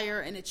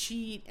liar and a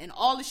cheat and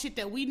all the shit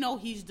that we know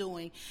he's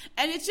doing.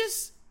 And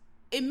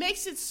it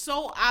makes it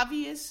so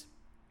obvious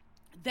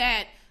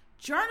that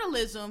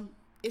journalism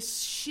is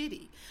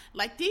shitty.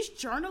 Like, these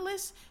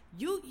journalists,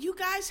 you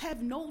guys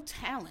have no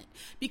talent,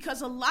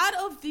 because a lot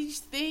of these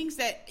things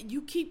that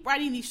you keep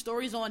writing these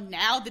stories on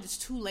now that it's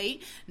too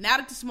late, now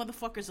that this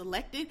motherfucker's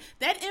elected,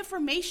 that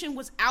information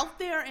was out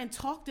there and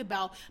talked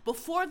about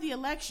before the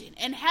election.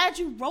 And had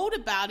you wrote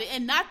about it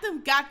and not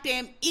them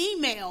goddamn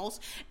emails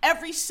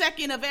every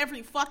second of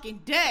every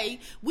fucking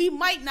day, we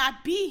might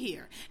not be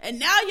here. And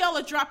now y'all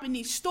are dropping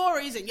these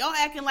stories and y'all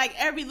acting like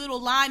every little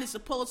line is a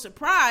Pulitzer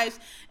Prize.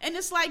 And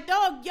it's like,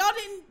 dog,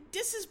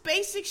 this is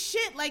basic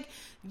shit. Like,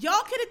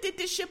 y'all could have did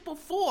this shit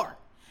before.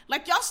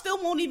 Like, y'all still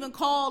won't even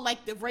call,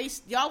 like, the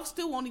race, y'all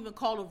still won't even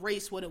call the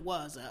race what it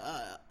was.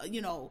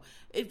 You know,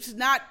 it's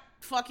not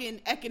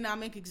fucking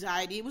economic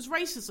anxiety. It was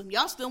racism.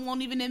 Y'all still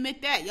won't even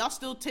admit that. Y'all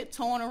still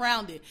tiptoeing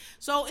around it.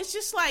 So it's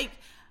just like,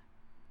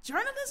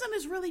 journalism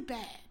is really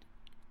bad.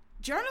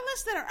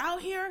 Journalists that are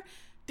out here,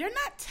 they're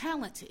not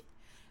talented.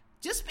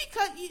 Just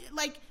because,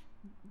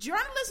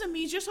 journalism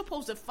means you're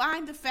supposed to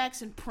find the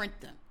facts and print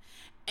them.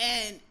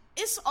 And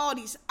it's all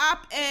these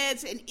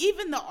op-eds and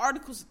even the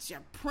articles that you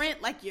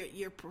print, like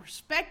your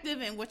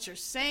perspective and what you're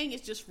saying is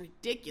just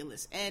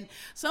ridiculous. And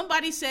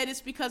somebody said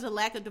it's because of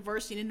lack of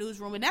diversity in the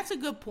newsroom, and that's a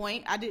good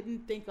point I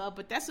didn't think of,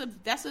 but that's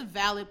a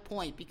valid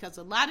point, because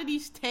a lot of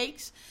these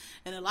takes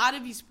and a lot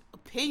of these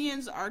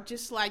opinions are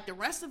just like, the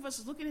rest of us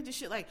is looking at this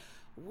shit like,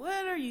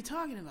 what are you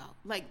talking about?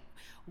 Like,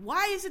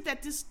 why is it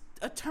that this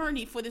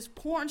attorney for this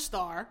porn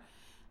star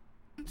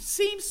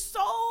seems so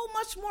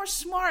much more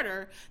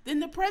smarter than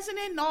the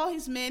president and all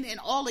his men and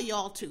all of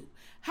y'all too?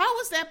 How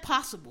is that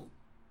possible?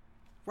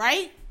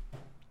 Right?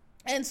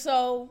 And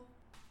so,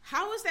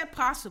 how is that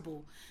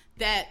possible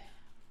that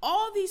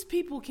all these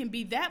people can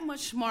be that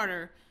much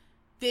smarter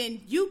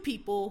than you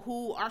people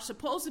who are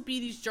supposed to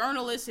be these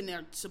journalists, and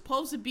they're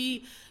supposed to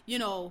be, you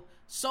know,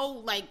 so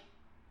like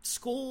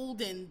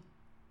schooled and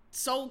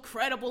so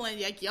credible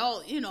and like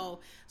y'all, you know,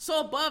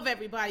 so above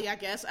everybody, I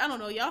guess. I don't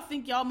know. Y'all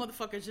think y'all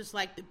motherfuckers just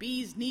like the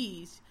bee's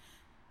knees.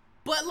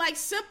 But like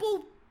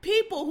simple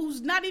people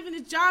whose not even the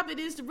job it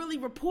is to really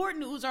report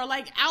news are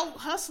like out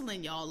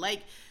hustling y'all.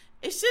 Like,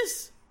 it's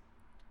just,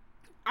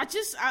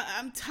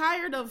 I'm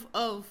tired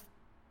of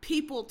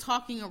people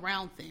talking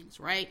around things,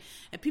 right?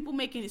 And people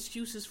making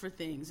excuses for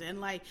things. And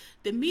like,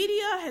 the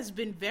media has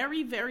been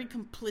very, very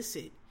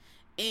complicit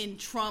in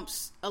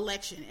Trump's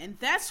election, and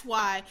that's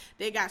why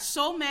they got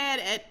so mad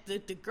at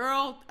the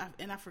girl,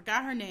 and I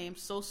forgot her name,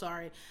 so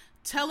sorry,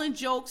 telling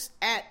jokes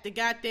at the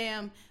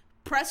goddamn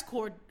press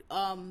corps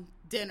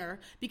dinner,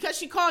 because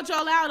she called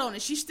y'all out on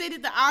it. She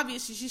stated the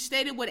obvious. She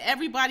stated what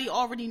everybody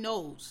already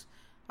knows,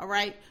 all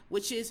right,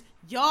 which is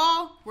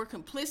y'all were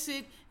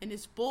complicit in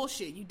this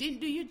bullshit. You didn't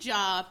do your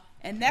job,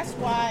 and that's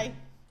why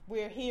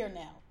we're here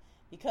now,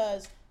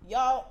 because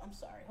y'all, I'm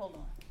sorry, hold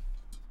on,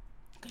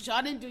 because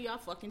y'all didn't do y'all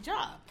fucking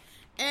job.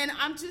 And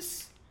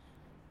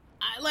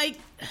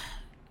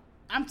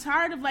I'm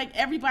tired of like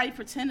everybody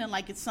pretending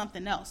like it's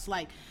something else.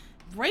 Like,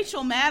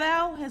 Rachel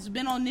Maddow has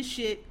been on this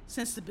shit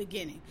since the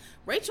beginning.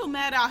 Rachel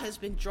Maddow has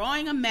been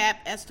drawing a map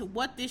as to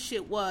what this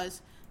shit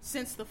was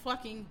since the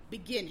fucking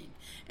beginning.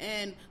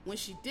 And when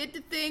she did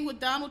the thing with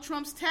Donald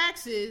Trump's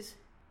taxes,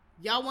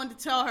 y'all wanted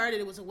to tell her that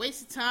it was a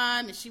waste of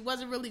time and she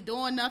wasn't really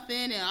doing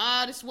nothing,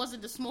 and this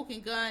wasn't the smoking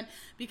gun,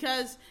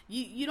 because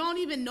you don't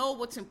even know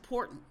what's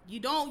important.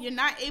 You're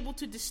not able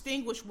to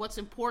distinguish what's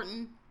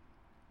important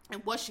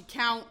and what should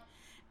count,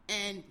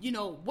 and you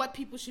know what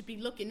people should be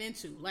looking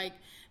into. Like,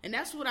 and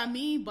that's what I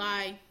mean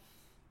by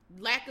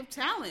lack of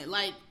talent.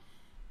 Like,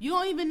 you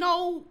don't even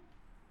know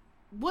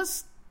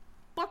what's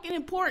fucking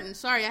important.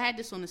 Sorry, I had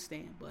this on the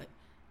stand, but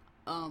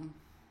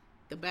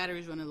the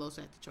battery's running low,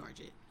 so I have to charge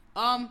it.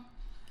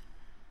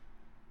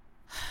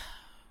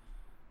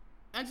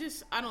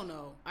 I don't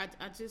know.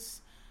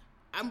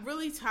 I'm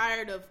really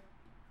tired of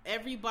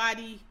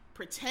everybody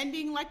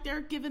pretending like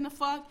they're giving a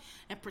fuck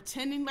and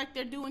pretending like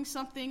they're doing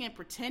something and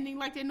pretending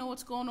like they know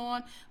what's going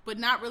on, but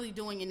not really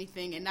doing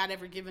anything and not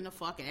ever giving a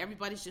fuck. And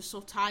everybody's just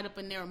so tied up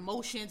in their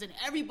emotions, and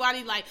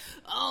everybody like,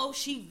 oh,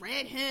 she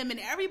read him, and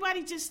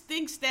everybody just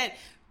thinks that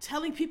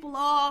telling people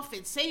off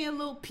and saying a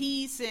little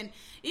piece. And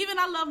even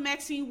I love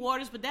Maxine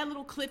Waters, but that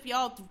little clip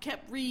y'all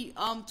kept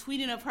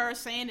tweeting of her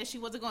saying that she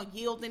wasn't going to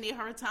yield any of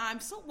her time.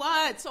 So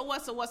what?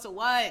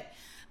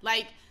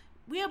 Like,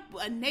 we have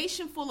a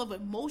nation full of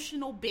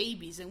emotional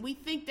babies, and we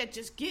think that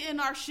just getting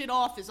our shit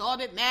off is all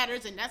that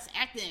matters, and that's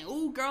acting,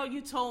 ooh, girl,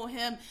 you told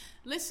him.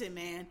 Listen,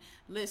 man,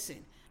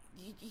 listen.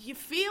 Your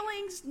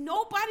feelings,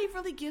 nobody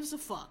really gives a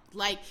fuck.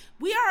 Like,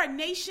 we are a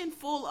nation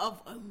full of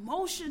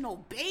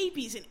emotional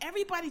babies, and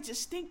everybody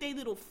just think they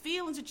little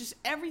feelings are just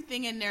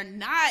everything, and they're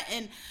not.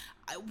 And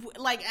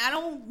like, I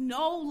don't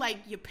know, like,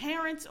 your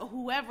parents or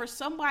whoever,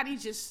 somebody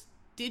just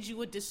did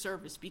you a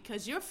disservice,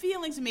 because your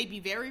feelings may be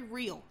very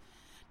real.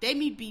 They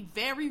may be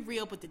very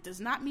real, but it does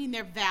not mean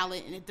they're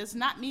valid, and it does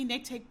not mean they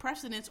take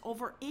precedence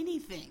over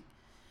anything.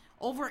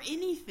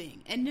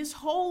 And this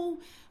whole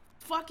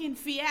fucking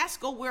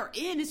fiasco we're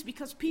in is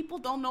because people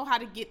don't know how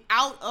to get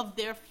out of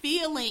their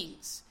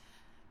feelings.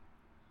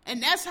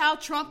 And that's how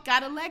Trump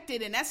got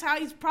elected, and that's how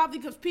he's probably,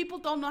 because people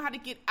don't know how to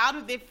get out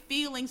of their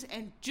feelings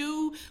and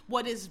do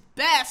what is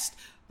best,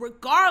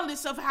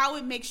 regardless of how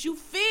it makes you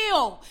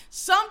feel.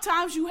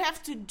 Sometimes you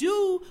have to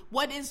do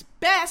what is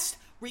best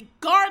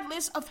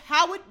regardless of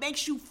how it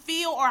makes you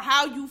feel or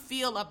how you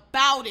feel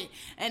about it.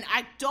 And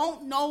I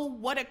don't know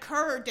what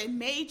occurred that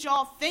made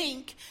y'all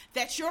think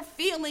that your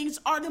feelings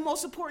are the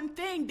most important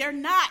thing. They're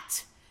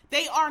not.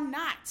 They are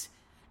not.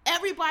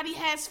 Everybody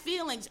has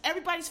feelings.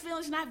 Everybody's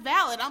feelings not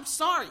valid. I'm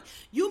sorry.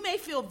 You may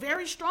feel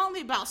very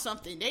strongly about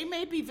something. They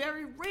may be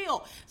very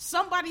real.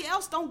 Somebody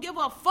else don't give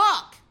a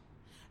fuck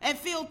and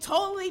feel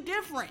totally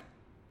different.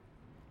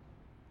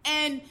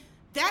 And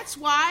that's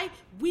why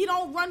we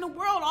don't run the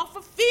world off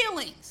of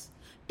feelings.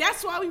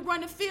 That's why we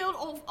run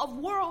the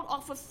world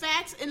off of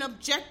facts and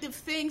objective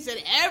things that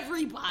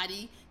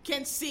everybody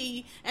can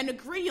see and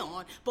agree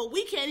on. But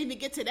we can't even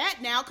get to that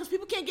now because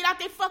people can't get out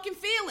their fucking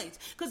feelings.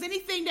 Because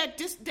anything that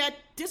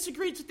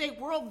disagrees with their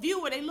worldview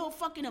or their little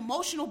fucking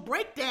emotional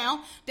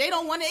breakdown, they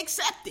don't want to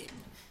accept it.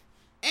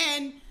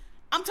 And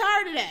I'm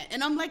tired of that.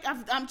 And I'm like,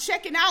 I'm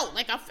checking out.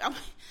 Like, I'm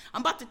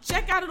about to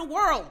check out of the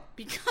world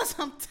because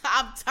I'm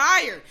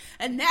tired.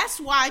 And that's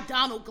why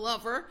Donald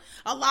Glover,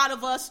 a lot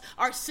of us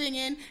are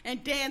singing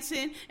and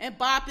dancing and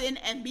bopping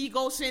and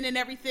Migosing and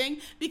everything,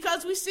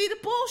 because we see the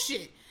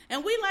bullshit.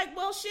 And we like,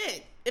 well,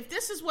 shit, if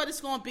this is what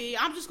it's going to be,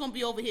 I'm just going to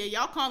be over here.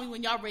 Y'all call me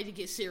when y'all ready to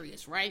get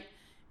serious, right?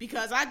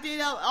 Because I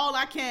did all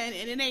I can,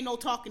 and it ain't no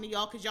talking to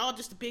y'all, because y'all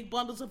just the big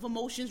bundles of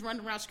emotions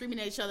running around screaming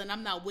at each other, and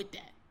I'm not with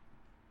that.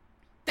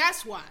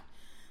 That's why.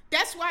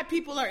 That's why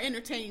people are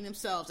entertaining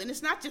themselves. And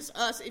it's not just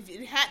us.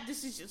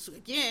 This is just,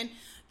 again,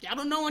 y'all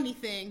don't know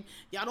anything.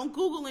 Y'all don't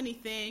Google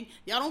anything.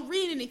 Y'all don't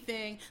read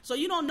anything. So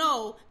you don't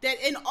know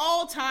that in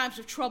all times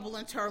of trouble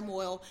and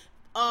turmoil,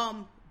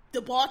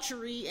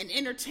 debauchery and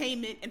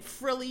entertainment and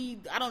frilly,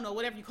 I don't know,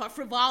 whatever you call it,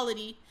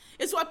 frivolity,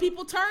 is what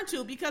people turn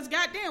to. Because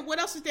goddamn, what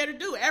else is there to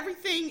do?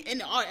 Everything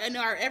in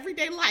our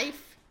everyday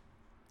life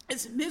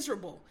is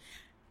miserable.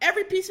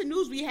 Every piece of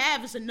news we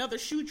have is another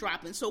shoe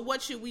dropping. So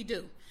what should we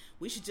do?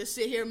 We should just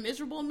sit here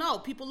miserable? No,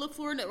 people look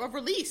for a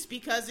release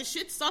because the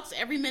shit sucks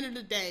every minute of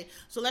the day.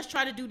 So let's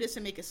try to do this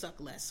and make it suck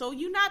less. So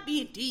you're not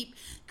being deep,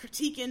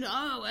 critiquing,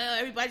 oh, well,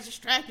 everybody's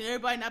distracted,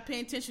 everybody not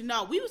paying attention.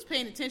 No, we was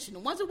paying attention. The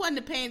ones that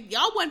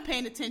y'all wasn't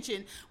paying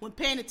attention when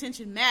paying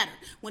attention mattered.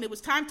 When it was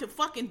time to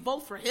fucking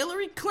vote for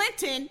Hillary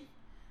Clinton,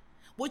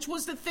 which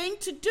was the thing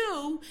to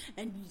do,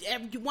 and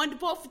you wanted to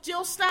vote for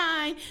Jill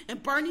Stein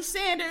and Bernie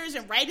Sanders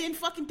and write in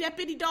fucking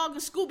Deputy Dog and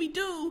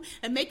Scooby-Doo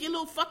and make your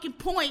little fucking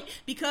point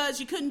because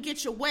you couldn't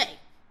get your way.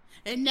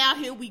 And now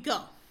here we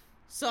go.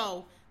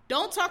 So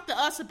don't talk to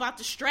us about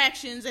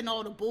distractions and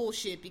all the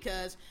bullshit,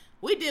 because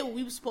we did what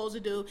we were supposed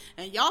to do,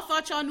 and y'all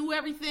thought y'all knew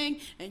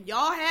everything, and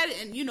y'all had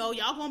it, and y'all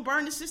gonna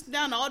burn the system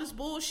down, all this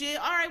bullshit.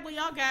 All right, well,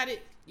 y'all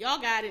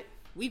got it.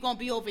 We gonna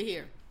be over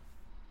here.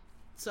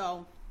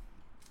 So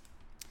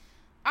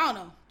I don't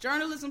know.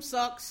 Journalism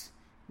sucks.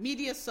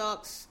 Media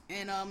sucks.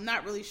 And I'm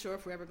not really sure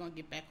if we're ever going to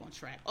get back on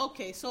track.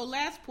 Okay, so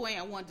last point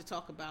I wanted to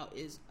talk about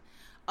is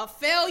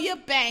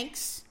Azealia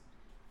Banks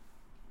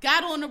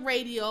got on the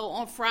radio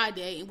on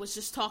Friday and was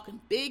just talking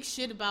big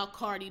shit about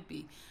Cardi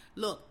B.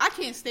 Look, I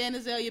can't stand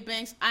Azealia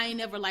Banks. I ain't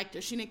never liked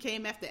her. She done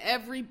came after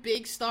every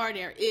big star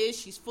there is.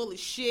 She's full of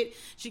shit.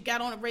 She got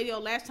on the radio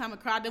last time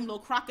and cried them little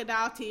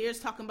crocodile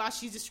tears talking about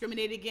she's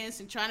discriminated against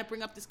and trying to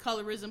bring up this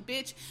colorism.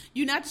 Bitch,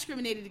 you're not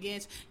discriminated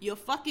against. You're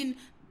fucking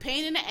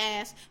pain in the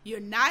ass. You're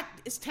not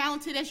as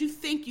talented as you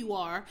think you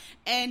are.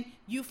 And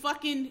you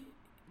fucking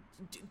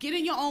get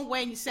in your own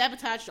way and you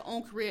sabotage your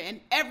own career.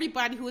 And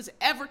everybody who has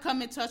ever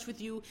come in touch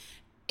with you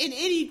in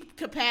any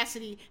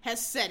capacity has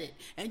said it,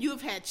 and you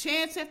have had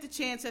chance after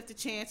chance after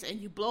chance,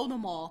 and you blow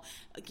them all.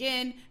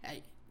 Again,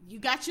 you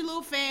got your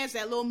little fans,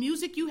 that little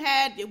music you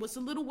had, it was a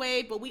little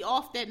wave, but we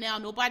off that now.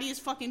 Nobody is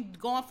fucking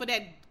going for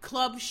that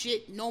club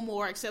shit no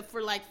more, except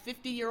for like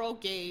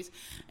 50-year-old gays.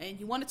 And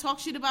you want to talk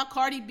shit about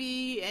Cardi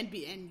B and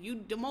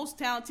you the most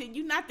talented,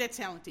 you not that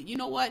talented. You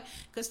know what?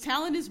 Because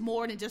talent is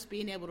more than just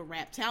being able to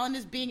rap. Talent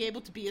is being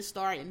able to be a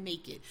star and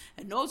make it.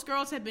 And those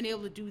girls have been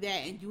able to do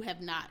that, and you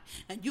have not.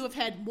 And you have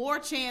had more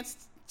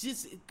chance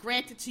just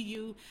granted to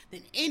you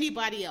than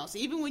anybody else.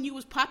 Even when you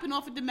was popping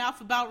off at the mouth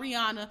about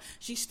Rihanna,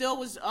 she still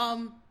was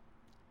gonna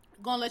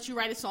let you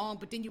write a song,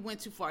 but then you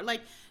went too far.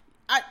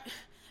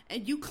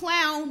 And you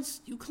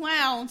clowns,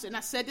 and I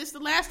said this the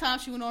last time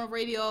she went on the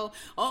radio,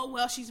 oh,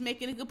 well, she's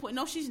making a good point.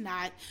 No, she's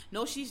not.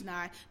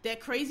 That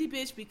crazy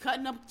bitch be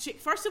cutting up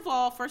chick. First of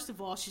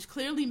all, she's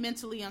clearly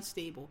mentally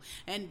unstable.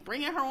 And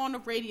bringing her on the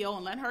radio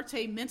and letting her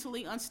say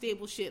mentally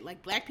unstable shit,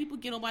 like black people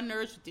get on my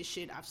nerves with this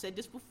shit. I've said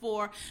this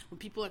before. When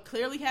people are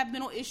clearly have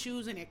mental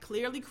issues and they're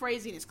clearly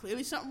crazy and there's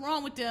clearly something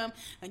wrong with them,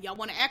 and y'all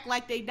want to act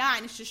like they die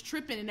and it's just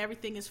tripping and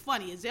everything is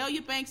funny.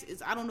 Azealia Banks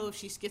is, I don't know if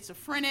she's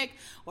schizophrenic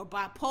or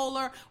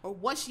bipolar or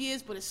what she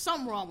is, but it's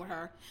something wrong with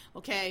her,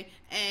 okay?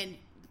 And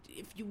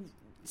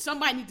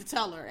somebody need to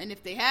tell her, and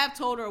if they have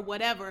told her or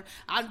whatever,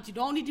 you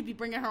don't need to be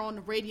bringing her on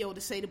the radio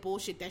to say the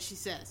bullshit that she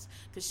says,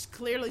 because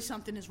clearly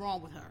something is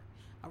wrong with her,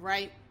 all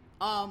right?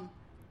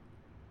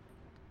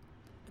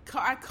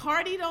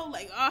 Cardi though,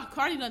 like,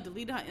 Cardi done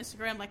deleted her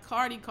Instagram, like,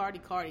 Cardi,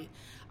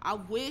 I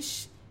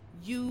wish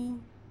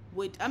you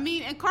would,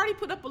 and Cardi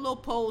put up a little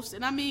post,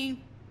 and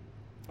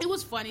it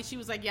was funny. She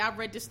was like, yeah, I've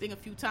read this thing a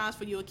few times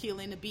for you,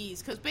 Akilah and the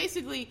Bees. Because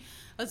basically,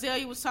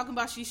 Azealia was talking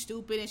about she's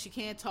stupid and she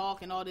can't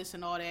talk and all this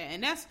and all that.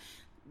 And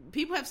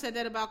people have said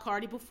that about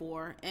Cardi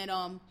before.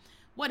 And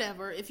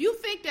whatever. If you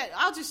think that,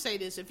 I'll just say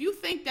this. If you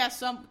think that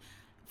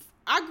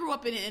I grew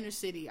up in the inner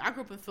city. I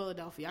grew up in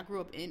Philadelphia. I grew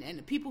up and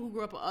the people who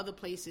grew up in other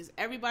places,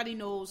 everybody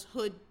knows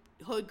hood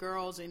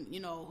girls and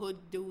hood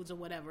dudes or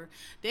whatever.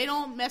 They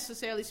don't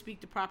necessarily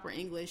speak the proper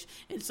English,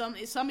 and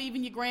some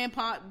even your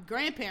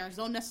grandparents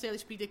don't necessarily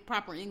speak the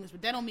proper English,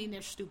 but that don't mean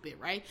they're stupid,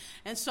 right?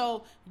 And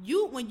so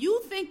when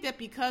you think that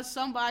because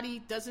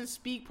somebody doesn't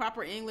speak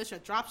proper English or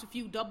drops a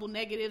few double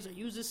negatives or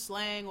uses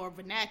slang or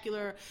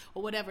vernacular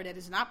or whatever that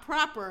is not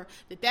proper,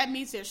 that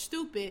means they're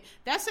stupid,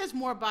 that says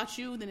more about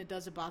you than it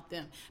does about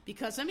them.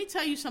 Because let me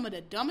tell you, some of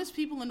the dumbest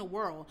people in the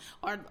world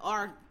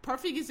are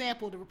perfect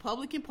example of the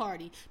Republican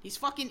Party. These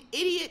fucking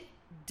idiot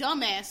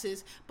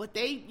dumbasses, but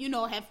they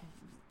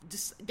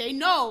they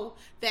know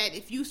that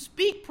if you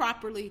speak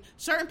properly,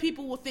 certain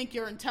people will think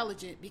you're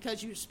intelligent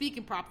because you're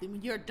speaking properly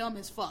when you're dumb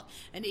as fuck.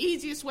 And the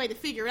easiest way to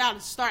figure it out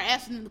is start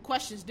asking them the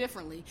questions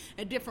differently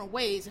in different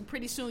ways, and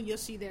pretty soon you'll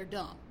see they're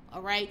dumb.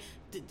 All right?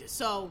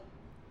 So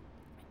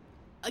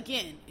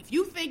again, if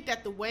you think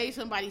that the way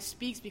somebody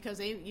speaks because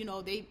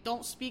they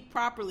don't speak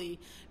properly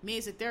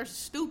means that they're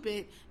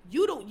stupid,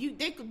 you know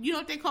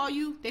what they call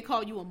you? They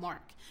call you a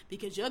mark.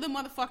 Because you're the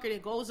motherfucker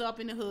that goes up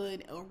in the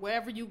hood or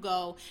wherever you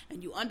go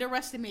and you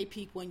underestimate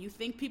people and you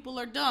think people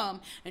are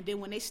dumb, and then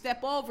when they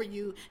step over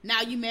you,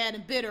 now you mad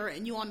and bitter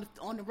and you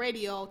on the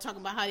radio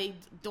talking about how they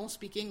don't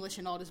speak English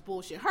and all this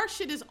bullshit. Her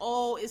shit is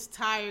old, it's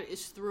tired,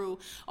 it's through.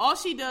 All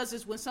she does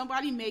is when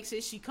somebody makes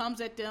it, she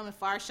comes at them and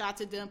fires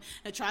shots at them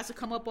and tries to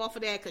come up off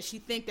of that because she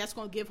think that's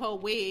going to give her a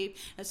wave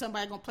and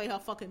somebody going to play her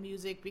fucking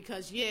music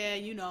because,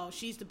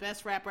 she's the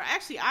best rapper.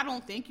 Actually, I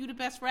don't think you the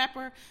best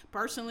rapper,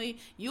 personally.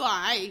 You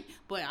alright,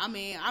 but I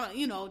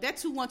don't, that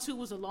 212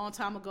 was a long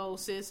time ago,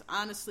 sis,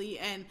 honestly.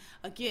 And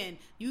again,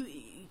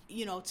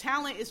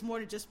 talent is more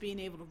than just being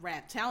able to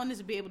rap. Talent is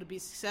to be able to be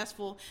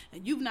successful,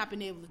 and you've not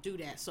been able to do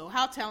that. So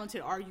how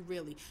talented are you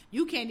really?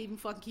 You can't even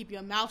fucking keep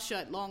your mouth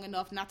shut long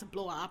enough not to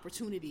blow an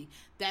opportunity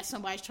that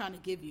somebody's trying to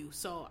give you.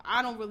 So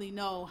I don't really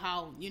know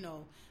how,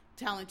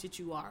 talented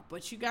you are,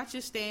 but you got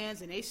your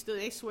stands, and they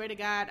swear to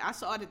God, I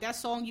saw that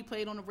song you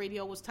played on the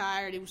radio was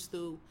tired, it was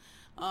through.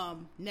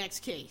 Next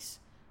case.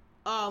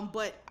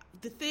 But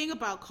the thing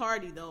about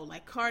Cardi though,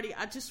 like Cardi,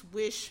 I just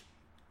wish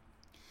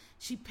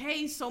she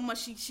pays so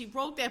much. She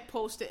wrote that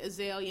post to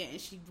Azealia and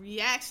she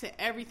reacts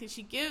to everything.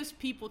 She gives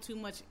people too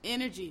much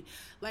energy.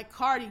 Like,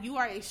 Cardi, you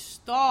are a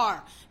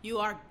star. You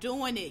are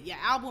doing it. Your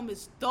album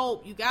is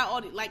dope. You got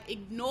all the,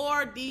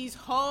 ignore these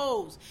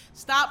hoes.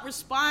 Stop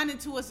responding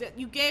to us.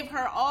 You gave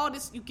her all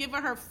this. You give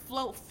her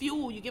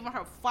fuel. You give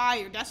her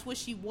fire. That's what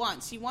she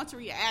wants. She wants a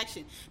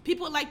reaction.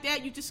 People like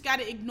that, you just got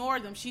to ignore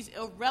them. She's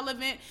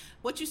irrelevant.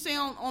 What you say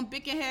on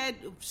Bickenhead,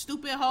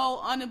 stupid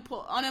hoe,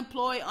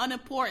 unemployed,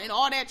 unimportant,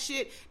 all that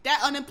shit,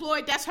 that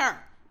unemployed, that's her.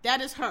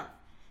 That is her.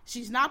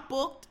 She's not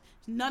booked.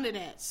 None of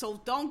that. So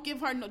don't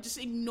give her just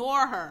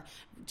ignore her.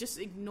 Just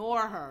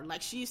ignore her.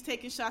 Like, she's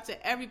taking shots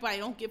at everybody.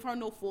 Don't give her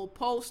no full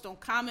post. Don't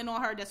comment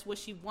on her. That's what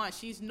she wants.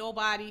 She's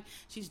nobody.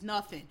 She's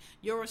nothing.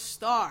 You're a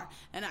star.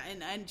 And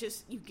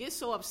just, you get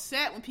so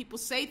upset when people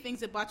say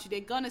things about you.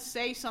 They're gonna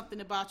say something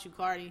about you,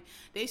 Cardi.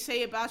 They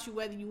say about you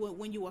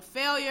when you a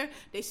failure.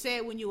 They say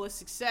it when you a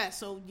success.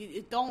 So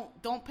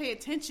don't pay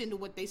attention to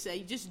what they say.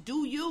 You just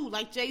do you.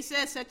 Like Jay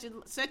said,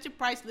 set your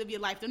price, live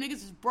your life. Them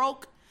niggas is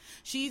broke.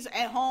 She's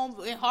at home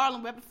in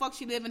Harlem, where the fuck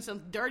she live, in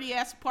some dirty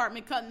ass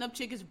apartment, cutting up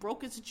chickens,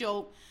 broke as a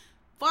joke.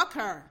 Fuck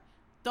her.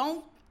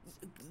 Don't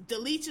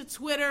delete your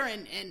Twitter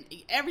and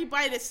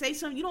everybody that say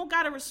something. You don't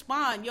gotta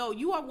respond. Yo,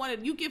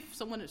 you give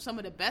some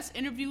of the best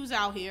interviews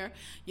out here.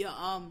 You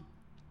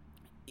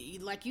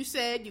like you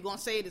said, you're gonna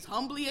say it as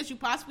humbly as you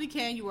possibly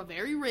can. You are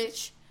very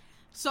rich.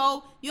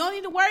 So you don't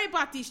need to worry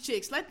about these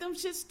chicks. Let them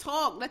just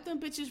talk. Let them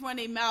bitches run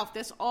their mouth.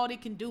 That's all they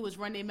can do is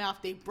run their mouth.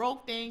 They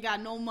broke. They ain't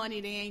got no money.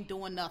 They ain't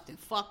doing nothing.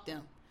 Fuck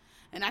them.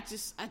 And I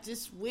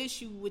just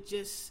wish you would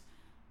just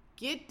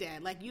get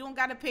that. Like, you don't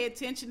got to pay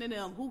attention to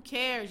them. Who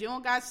cares? You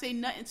don't got to say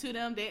nothing to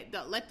them.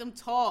 Let them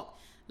talk.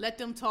 Let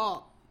them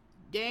talk.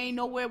 They ain't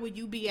nowhere where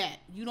you be at.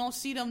 You don't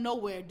see them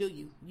nowhere, do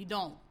you? You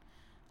don't.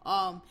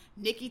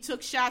 Nikki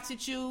took shots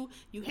at you.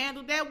 You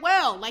handled that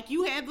well. Like,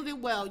 you handled it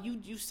well.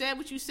 You said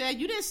what you said.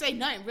 You didn't say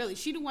nothing, really.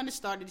 She the one that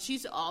started it.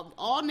 She's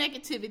all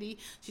negativity.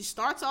 She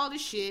starts all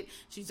this shit.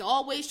 She's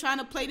always trying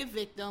to play the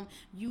victim.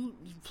 You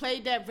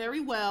played that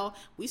very well.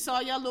 We saw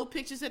your little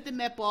pictures at the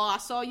Met Ball. I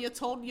saw your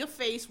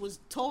face was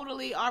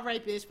totally all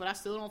right, bitch, but I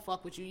still don't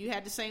fuck with you. You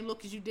had the same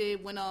look as you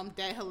did when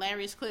that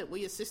hilarious clip where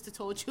your sister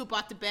told you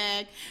about the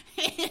bag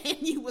and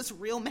you was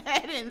real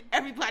mad and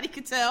everybody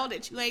could tell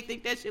that you ain't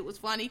think that shit was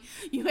funny.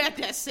 You had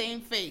that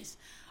same face.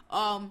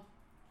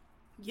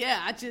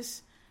 Yeah,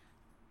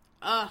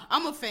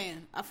 I'm a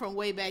fan from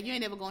way back. You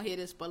ain't never gonna hear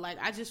this, but like,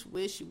 I just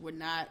wish you were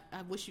not.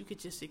 I wish you could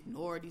just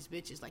ignore these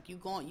bitches. Like, you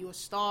a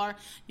star.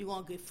 You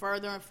gonna get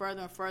further and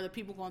further and further.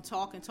 People gonna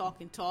talk and talk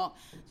and talk.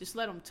 Just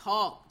let them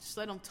talk. Just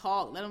let them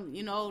talk. Let them.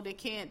 They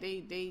can't.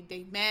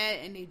 They mad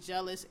and they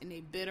jealous and they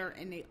bitter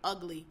and they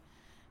ugly,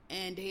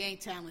 and they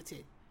ain't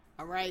talented.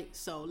 All right,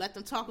 so let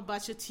them talk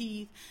about your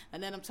teeth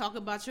and let them talk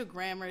about your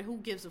grammar. Who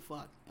gives a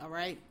fuck? All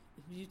right,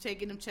 you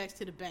taking them checks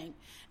to the bank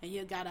and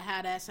you got a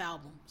hot ass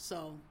album.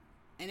 So,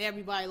 and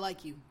everybody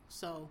like you.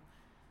 So,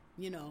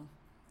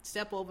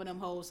 step over them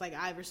hoes like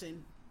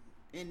Iverson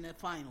in the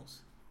finals.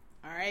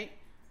 All right.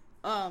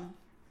 All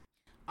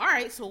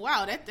right. So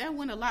wow, that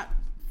went a lot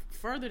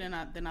further than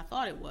I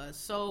thought it was.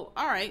 So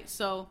all right.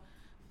 So,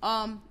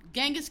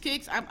 Genghis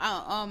kicks.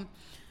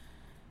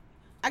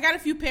 I got a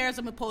few pairs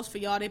I'm gonna post for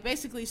y'all. They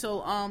basically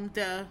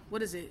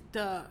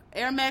the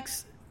Air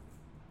Max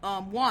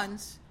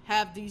ones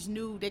have these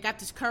new. They got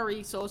this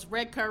curry, so it's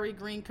red curry,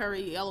 green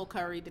curry, yellow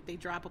curry that they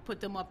drop. I put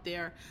them up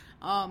there.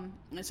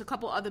 There's a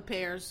couple other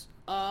pairs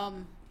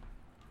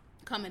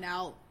coming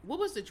out. What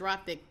was the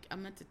drop that I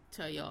meant to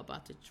tell y'all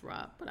about the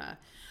drop? But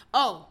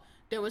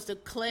there was the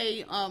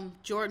clay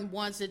Jordan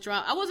ones that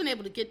dropped. I wasn't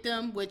able to get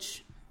them,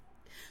 which.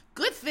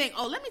 Good thing.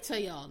 Oh, let me tell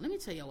y'all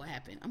what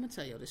happened. I'm gonna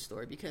tell y'all this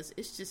story because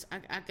it's just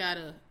I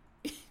gotta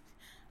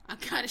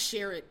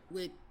share it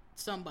with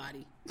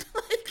somebody.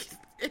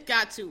 It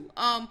got to.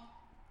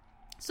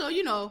 So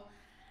and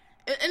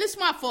it's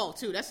my fault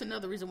too. That's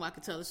another reason why I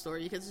could tell the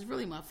story because it's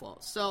really my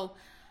fault. So,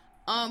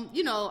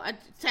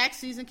 tax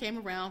season came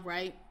around,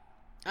 right?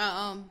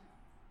 I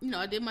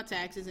did my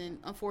taxes, and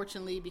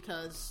unfortunately,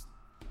 because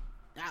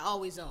I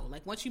always owe.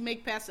 Like once you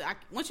make past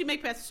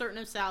a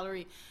certain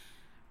salary.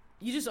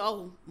 You just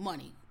owe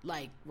money,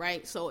 like,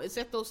 right? So it's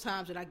at those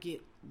times that I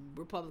get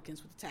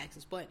Republicans with the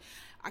taxes. But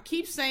I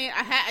keep saying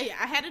I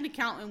had an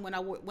accountant when I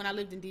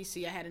lived in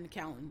DC. I had an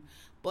accountant,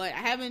 but I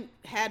haven't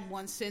had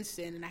one since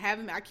then. And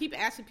I keep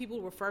asking people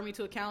to refer me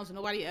to accountants, and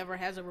nobody ever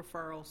has a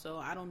referral. So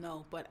I don't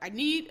know, but I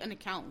need an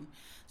accountant.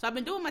 So I've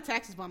been doing my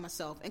taxes by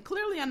myself, and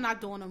clearly I'm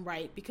not doing them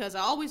right because I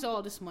always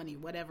owe this money,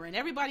 whatever. And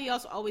everybody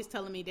else always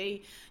telling me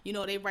they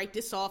write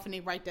this off and they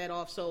write that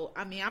off. So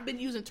I mean, I've been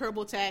using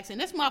TurboTax, and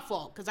that's my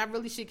fault because I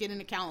really should get an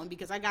accountant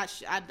because I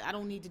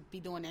don't need to be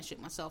doing that shit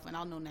myself, and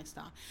I'll know next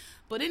time.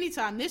 But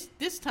anytime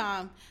this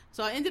time,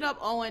 so I ended up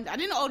owing. I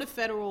didn't owe the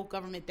federal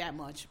government that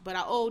much, but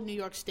I owed New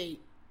York State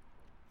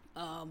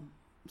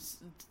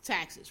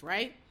taxes,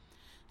 right?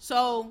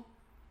 So.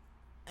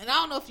 And I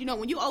don't know if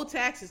when you owe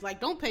taxes, like,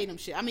 don't pay them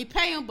shit. I mean,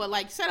 pay them, but,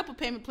 like, set up a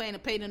payment plan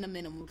and pay them the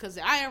minimum because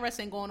the IRS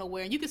ain't going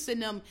nowhere. And you can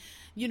send them,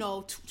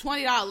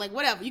 $20, like,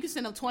 whatever. You can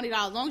send them $20.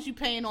 As long as you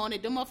paying on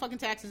it, them motherfucking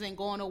taxes ain't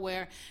going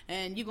nowhere,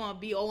 and you're going to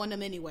be owing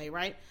them anyway,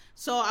 right?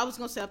 So I was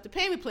going to set up the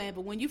payment plan,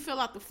 but when you fill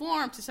out the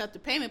form to set up the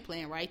payment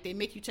plan, right, they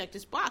make you check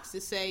this box to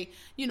say,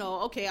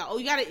 okay,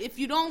 you got to, if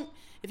you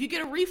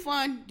get a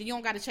refund, then you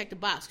don't got to check the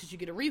box because you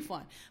get a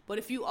refund. But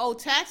if you owe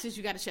taxes,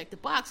 you got to check the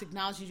box,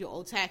 acknowledges you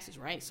owe taxes,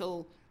 right?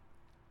 So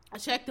I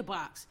checked the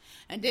box,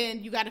 and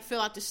then you got to fill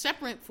out the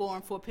separate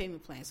form for a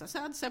payment plan. So I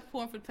set out the separate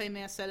form for the payment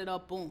plan, set it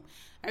up, boom,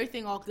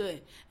 everything all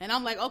good. And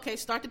I'm like, okay,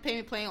 start the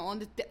payment plan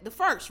on the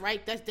first,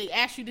 right? They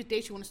ask you the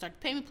date you want to start the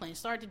payment plan,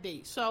 start the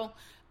date. So,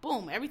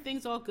 boom,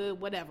 everything's all good,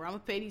 whatever. I'm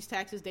gonna pay these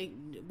taxes. They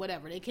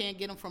can't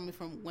get them from me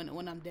from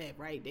when I'm dead,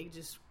 right? They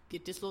just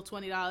get this little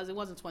 $20. It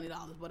wasn't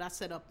 $20, but I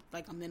set up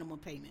like a minimum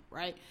payment,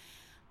 right?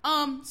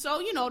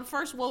 So the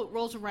first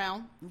rolls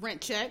around,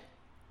 rent check.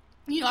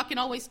 I can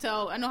always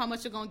tell, I know how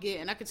much you're going to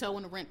get, and I can tell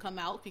when the rent come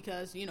out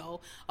because,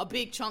 a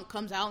big chunk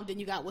comes out, and then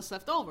you got what's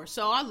left over.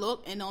 So I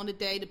look, and on the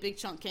day the big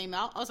chunk came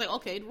out, I was like,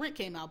 okay, the rent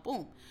came out,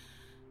 boom.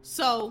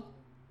 So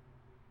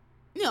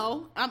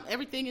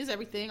everything is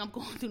everything. I'm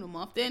going through the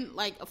month. Then,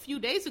 like, a few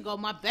days ago,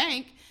 my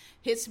bank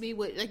hits me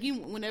with, like,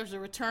 when there's a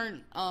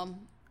return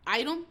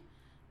item,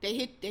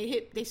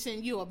 they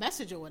send you a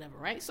message or whatever,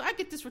 right? So I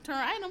get this return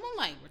item. I'm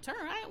like, return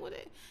item? What?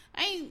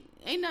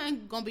 Ain't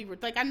nothing gonna be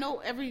like. I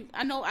know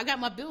I got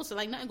my bill, so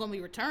like nothing gonna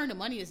be returned. The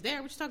money is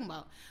there. What you talking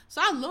about?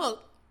 So I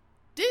look.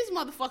 These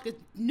motherfuckers,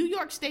 New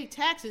York State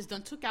taxes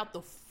done took out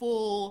the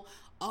full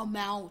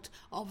amount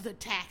of the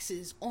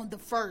taxes on the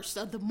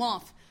 1st of the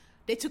month.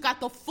 They took out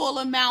the full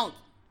amount.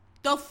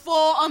 The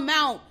full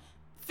amount.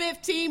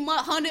 $1,500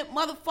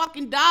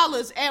 motherfucking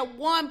dollars at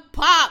one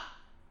pop.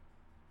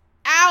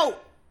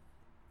 Out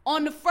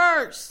on the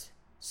 1st.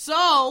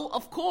 So,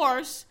 of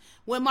course,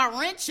 when my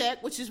rent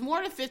check, which is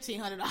more than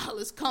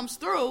 $1,500, comes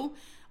through,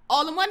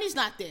 all the money's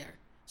not there.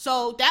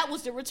 So that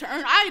was the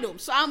return item.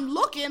 So I'm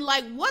looking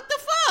like, what the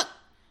fuck?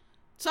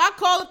 So I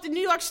call up the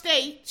New York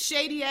State,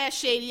 shady,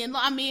 and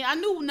I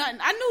knew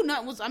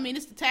nothing was,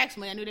 it's the tax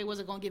money. I knew they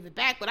wasn't going to give it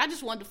back, but I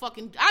just wanted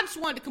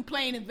to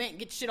complain and vent,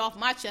 get shit off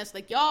my chest.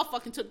 Like, y'all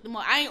fucking took the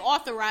money. I ain't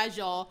authorized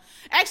y'all.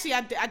 Actually,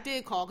 I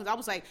did call, because I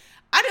was like,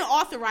 I didn't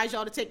authorize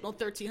y'all to take no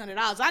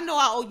 $1,300. I know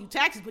I owe you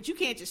taxes, but you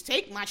can't just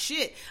take my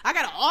shit. I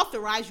gotta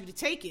authorize you to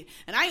take it.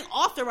 And I ain't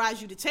authorize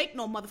you to take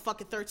no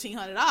motherfucking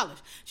 $1,300.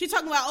 She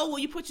talking about, oh, well,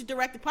 you put your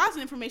direct deposit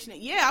information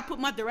in. Yeah, I put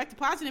my direct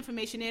deposit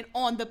information in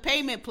on the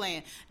payment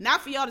plan.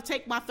 Not for y'all to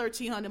take my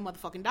 $1,300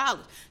 motherfucking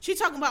dollars. She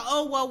talking about,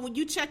 oh, well, when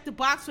you check the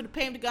box for the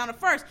payment to go on the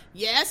 1st.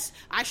 Yes,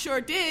 I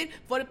sure did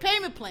for the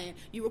payment plan.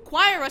 You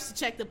require us to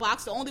check the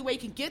box. The only way you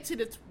can get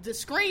to the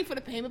screen for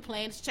the payment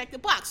plan is to check the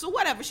box. So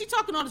whatever. She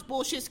talking all this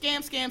bullshit,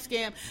 scam.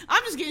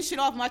 I'm just getting shit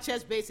off my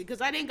chest, basically, because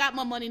I didn't got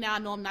my money. Now I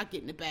know I'm not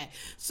getting it back.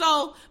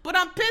 So, but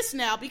I'm pissed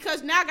now,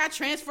 because now I got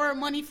transferred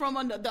money from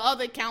the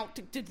other account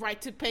to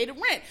pay the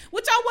rent,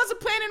 which I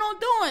wasn't planning on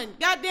doing.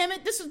 God damn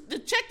it. This is the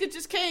check that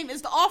just came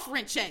is the off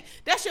rent check.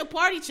 That's your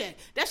party check.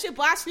 That's your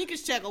buy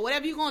sneakers check, or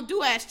whatever you're going to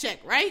do ass check,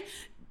 right?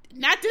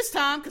 Not this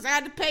time, because I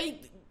had to pay,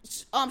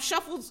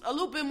 shuffle a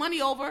little bit of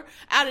money over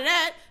out of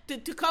that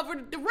to cover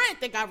the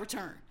rent that got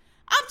returned.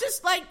 I'm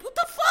just like, what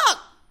the fuck?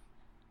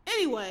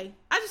 Anyway,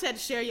 I just had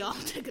to share y'all.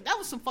 That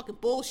was some fucking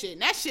bullshit.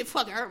 And that shit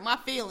fucking hurt my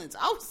feelings.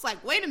 I was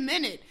like, wait a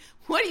minute.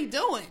 What are you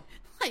doing?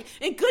 Like,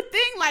 and good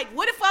thing, like,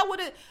 what if I would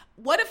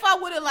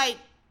have, like,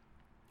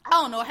 I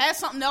don't know, had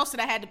something else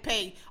that I had to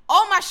pay?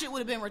 All my shit would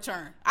have been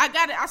returned.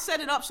 I set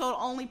it up so it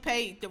only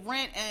paid the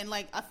rent and,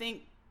 like, I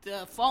think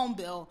the phone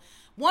bill.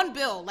 One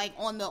bill, like,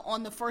 on the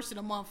 1st of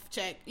the month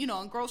check,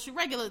 and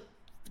regular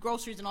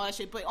groceries and all that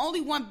shit. But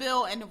only one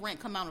bill and the rent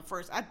come out on the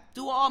 1st. I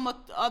do all my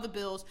other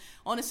bills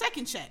on the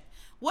 2nd check.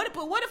 What if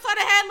I'd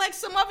have had, like,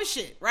 some other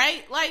shit,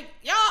 right? Like,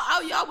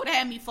 y'all would have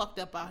had me fucked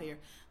up out here.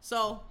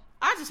 So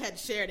I just had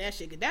to share that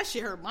shit, because that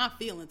shit hurt my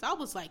feelings. I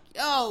was like,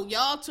 yo,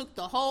 y'all took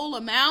the whole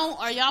amount?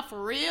 Are y'all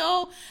for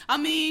real?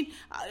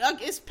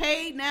 It's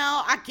paid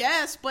now, I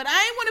guess, but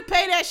I ain't want to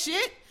pay that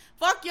shit.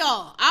 Fuck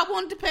y'all. I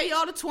wanted to pay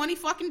y'all the $20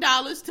 fucking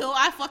till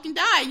I fucking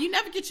die, and you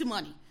never get your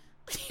money.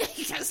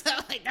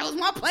 Like, that was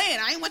my plan.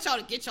 I ain't want y'all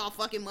to get y'all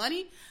fucking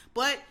money.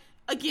 But,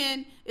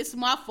 again, it's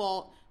my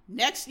fault.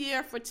 Next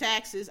year for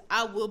taxes,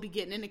 I will be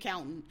getting an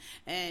accountant,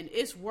 and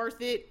it's worth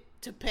it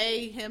to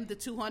pay him the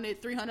 $200,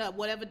 $300,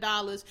 whatever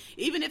dollars,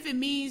 even if it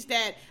means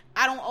that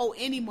I don't owe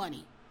any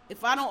money.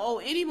 If I don't owe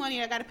any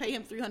money, I got to pay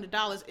him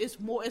 $300. It's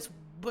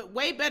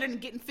way better than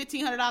getting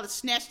 $1,500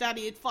 snatched out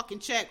of your fucking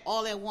check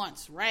all at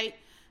once, right?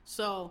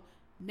 So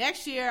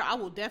next year, I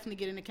will definitely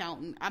get an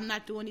accountant. I'm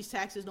not doing these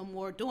taxes no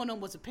more. Doing them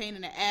was a pain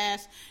in the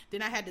ass.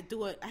 Then I had to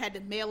do it. I had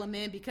to mail them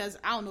in because,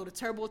 I don't know, the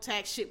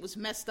TurboTax shit was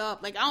messed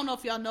up. Like, I don't know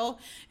if y'all know.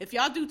 If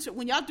y'all do,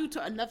 when y'all do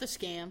another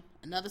scam,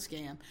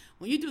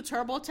 when you do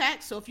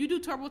TurboTax, so if you do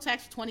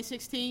TurboTax for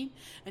 2016,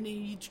 and then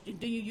you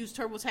use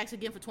TurboTax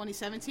again for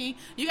 2017,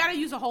 you got to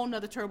use a whole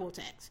nother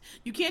TurboTax.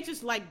 You can't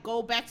just, like,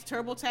 go back to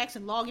TurboTax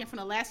and log in from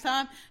the last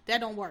time. That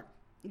don't work.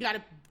 You got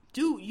to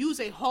use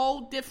a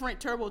whole different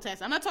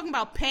TurboTax. I'm not talking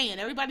about paying.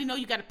 Everybody know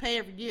you got to pay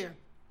every year.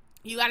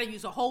 You got to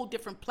use a whole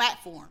different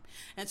platform.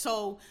 And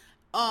so,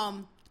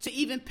 to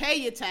even pay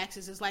your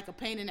taxes is like a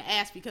pain in the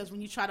ass, because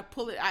when you try to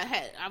pull it,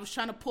 I was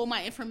trying to pull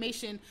my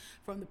information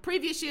from the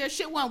previous year.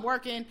 Shit wasn't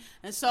working.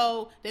 And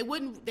so they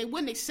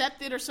wouldn't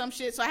accept it or some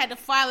shit. So I had to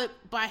file it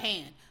by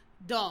hand.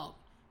 Dog.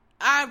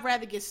 I'd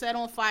rather get set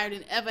on fire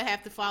than ever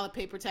have to file a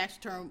paper tax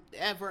return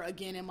ever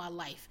again in my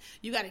life.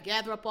 You got to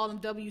gather up all them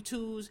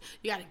W-2s.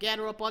 You got to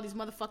gather up all these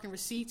motherfucking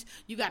receipts.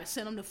 You got to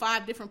send them to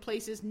 5 different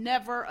places.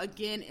 Never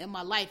again in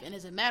my life. And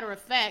as a matter of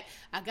fact,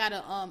 I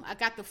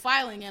got the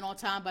filing in on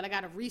time, but I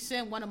got to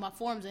resend one of my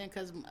forms in,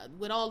 because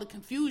with all the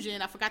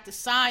confusion, I forgot to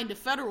sign the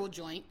federal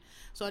joint.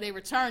 So they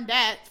returned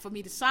that for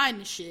me to sign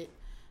the shit.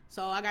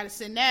 So I got to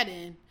send that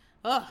in.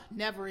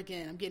 Never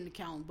again. I'm getting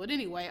accountant. But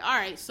anyway, all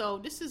right. So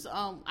this is,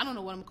 I don't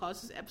know what I'm going to call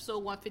this. This is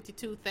episode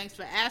 152. Thanks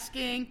for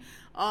asking.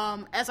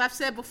 As I've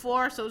said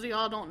before, so as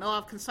y'all don't know,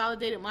 I've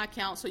consolidated my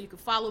account so you can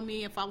follow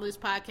me and follow this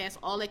podcast,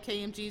 all at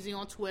KMGZ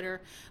on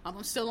Twitter.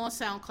 I'm still on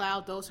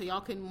SoundCloud, though, so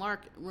y'all can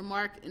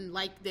remark and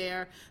like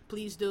there.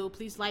 Please do.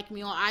 Please like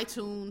me on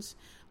iTunes.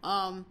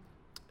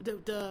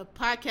 The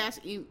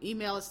podcast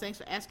email is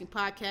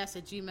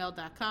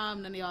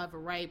thanksforasking@gmail.com. None of y'all ever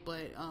write,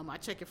 but I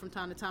check it from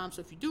time to time.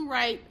 So if you do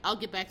write, I'll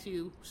get back to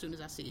you as soon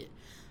as I see it.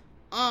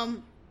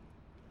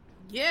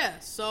 Yeah,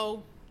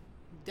 so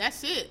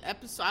that's it.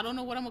 Episode. I don't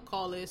know what I'm gonna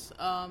call this.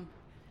 I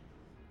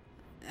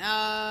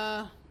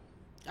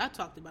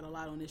talked about a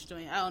lot on this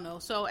joint. I don't know.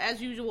 So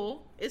as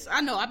usual, I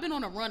know I've been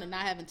on a run and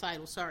not having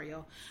titles. Sorry,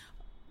 y'all.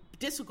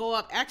 This will go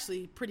up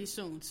actually pretty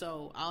soon,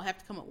 so I'll have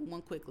to come up with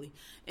one quickly.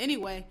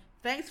 Anyway,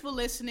 thanks for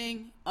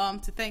listening.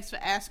 Thanks for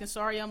asking.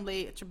 Sorry I'm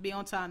late. I should be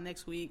on time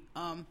next week.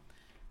 All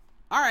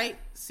right.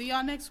 See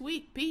y'all next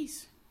week.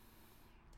 Peace.